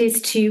 And it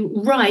is to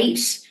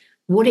write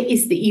what it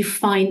is that you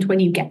find when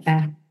you get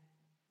there.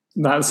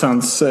 That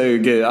sounds so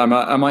good. I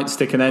might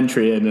stick an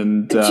entry in.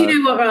 And do you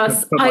know what,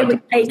 Ross? I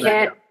would take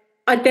it.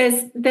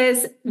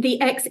 There's the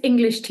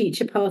ex-English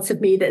teacher part of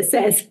me that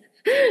says,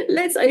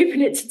 let's open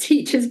it to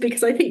teachers,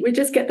 because I think we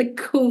just get the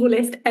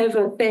coolest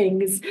ever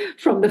things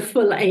from the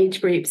full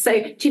age group. So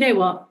do you know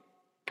what?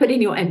 Put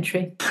in your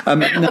entry.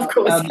 Of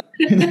course.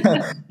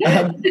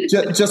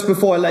 Just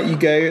before I let you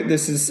go,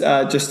 this is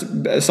just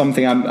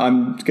something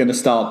I'm going to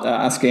start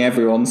asking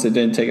everyone, so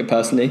don't take it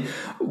personally.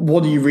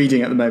 What are you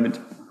reading at the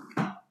moment?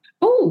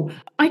 Oh,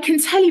 I can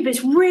tell you, but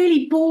it's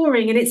really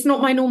boring and it's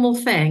not my normal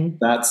thing.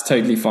 That's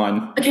totally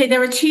fine. Okay,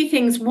 there are 2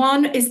 things.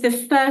 One is the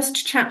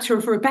first chapter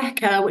of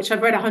Rebecca, which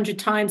I've read 100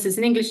 times as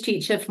an English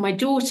teacher for my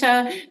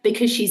daughter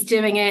because she's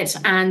doing it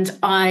and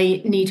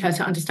I need her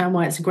to understand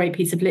why it's a great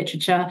piece of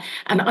literature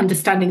and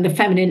understanding the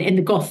feminine in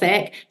the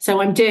Gothic.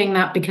 So I'm doing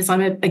that because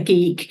I'm a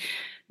geek.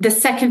 The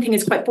second thing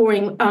is quite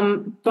boring,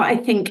 but I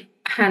think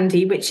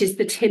handy, which is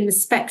the Tim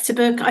Spector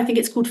book. I think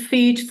it's called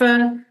Food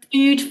for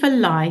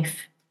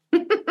Life.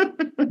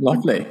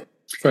 Lovely.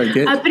 Very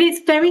good. But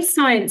it's very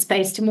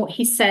science-based in what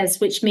he says,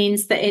 which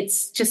means that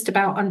it's just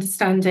about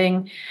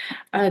understanding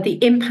the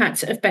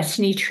impact of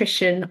better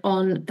nutrition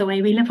on the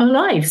way we live our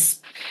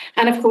lives.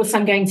 And of course,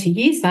 I'm going to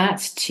use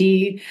that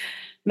to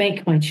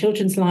make my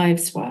children's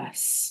lives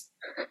worse.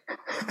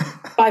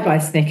 Bye-bye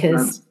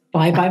Snickers.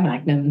 Bye-bye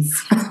Magnums.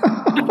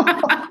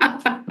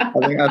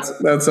 I think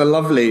that's a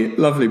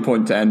lovely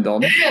point to end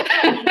on.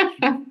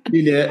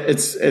 Julia,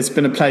 it's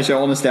been a pleasure.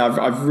 Honestly,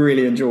 I've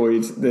really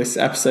enjoyed this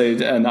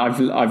episode, and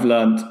I've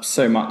learned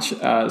so much.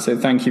 So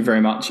thank you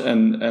very much,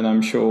 and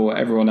I'm sure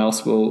everyone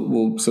else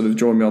will sort of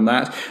join me on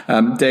that.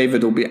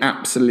 David will be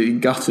absolutely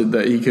gutted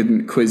that he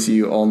couldn't quiz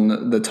you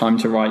on the Time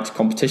to Write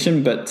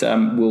competition, but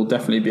we'll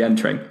definitely be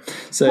entering.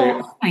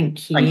 So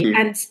thank you.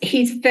 And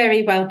he's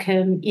very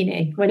welcome.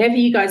 Whenever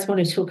you guys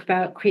want to talk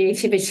about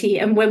creativity,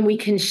 and when we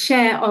can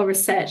share our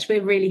research,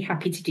 we're really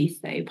happy to do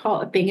so.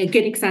 Part of being a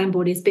good exam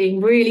board is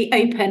being really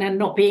open and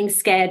not being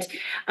scared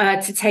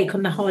to take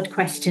on the hard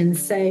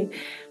questions. So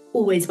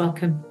always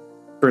welcome.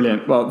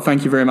 Brilliant. Well,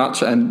 thank you very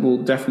much, and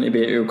we'll definitely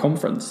be at your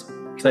conference.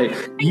 So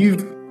you're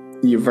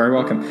very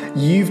welcome.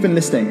 You've been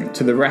listening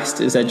to The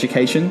Rest is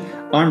Education.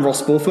 I'm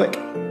Ross Borthwick.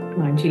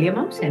 I'm Julia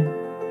Martin.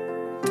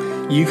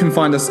 You can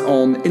find us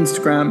on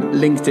Instagram,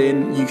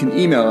 LinkedIn. You can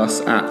email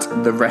us at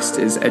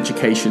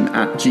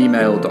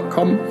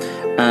therestiseducation@gmail.com,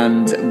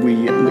 and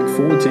we look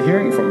forward to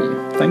hearing from you.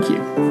 Thank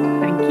you.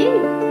 Thank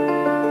you.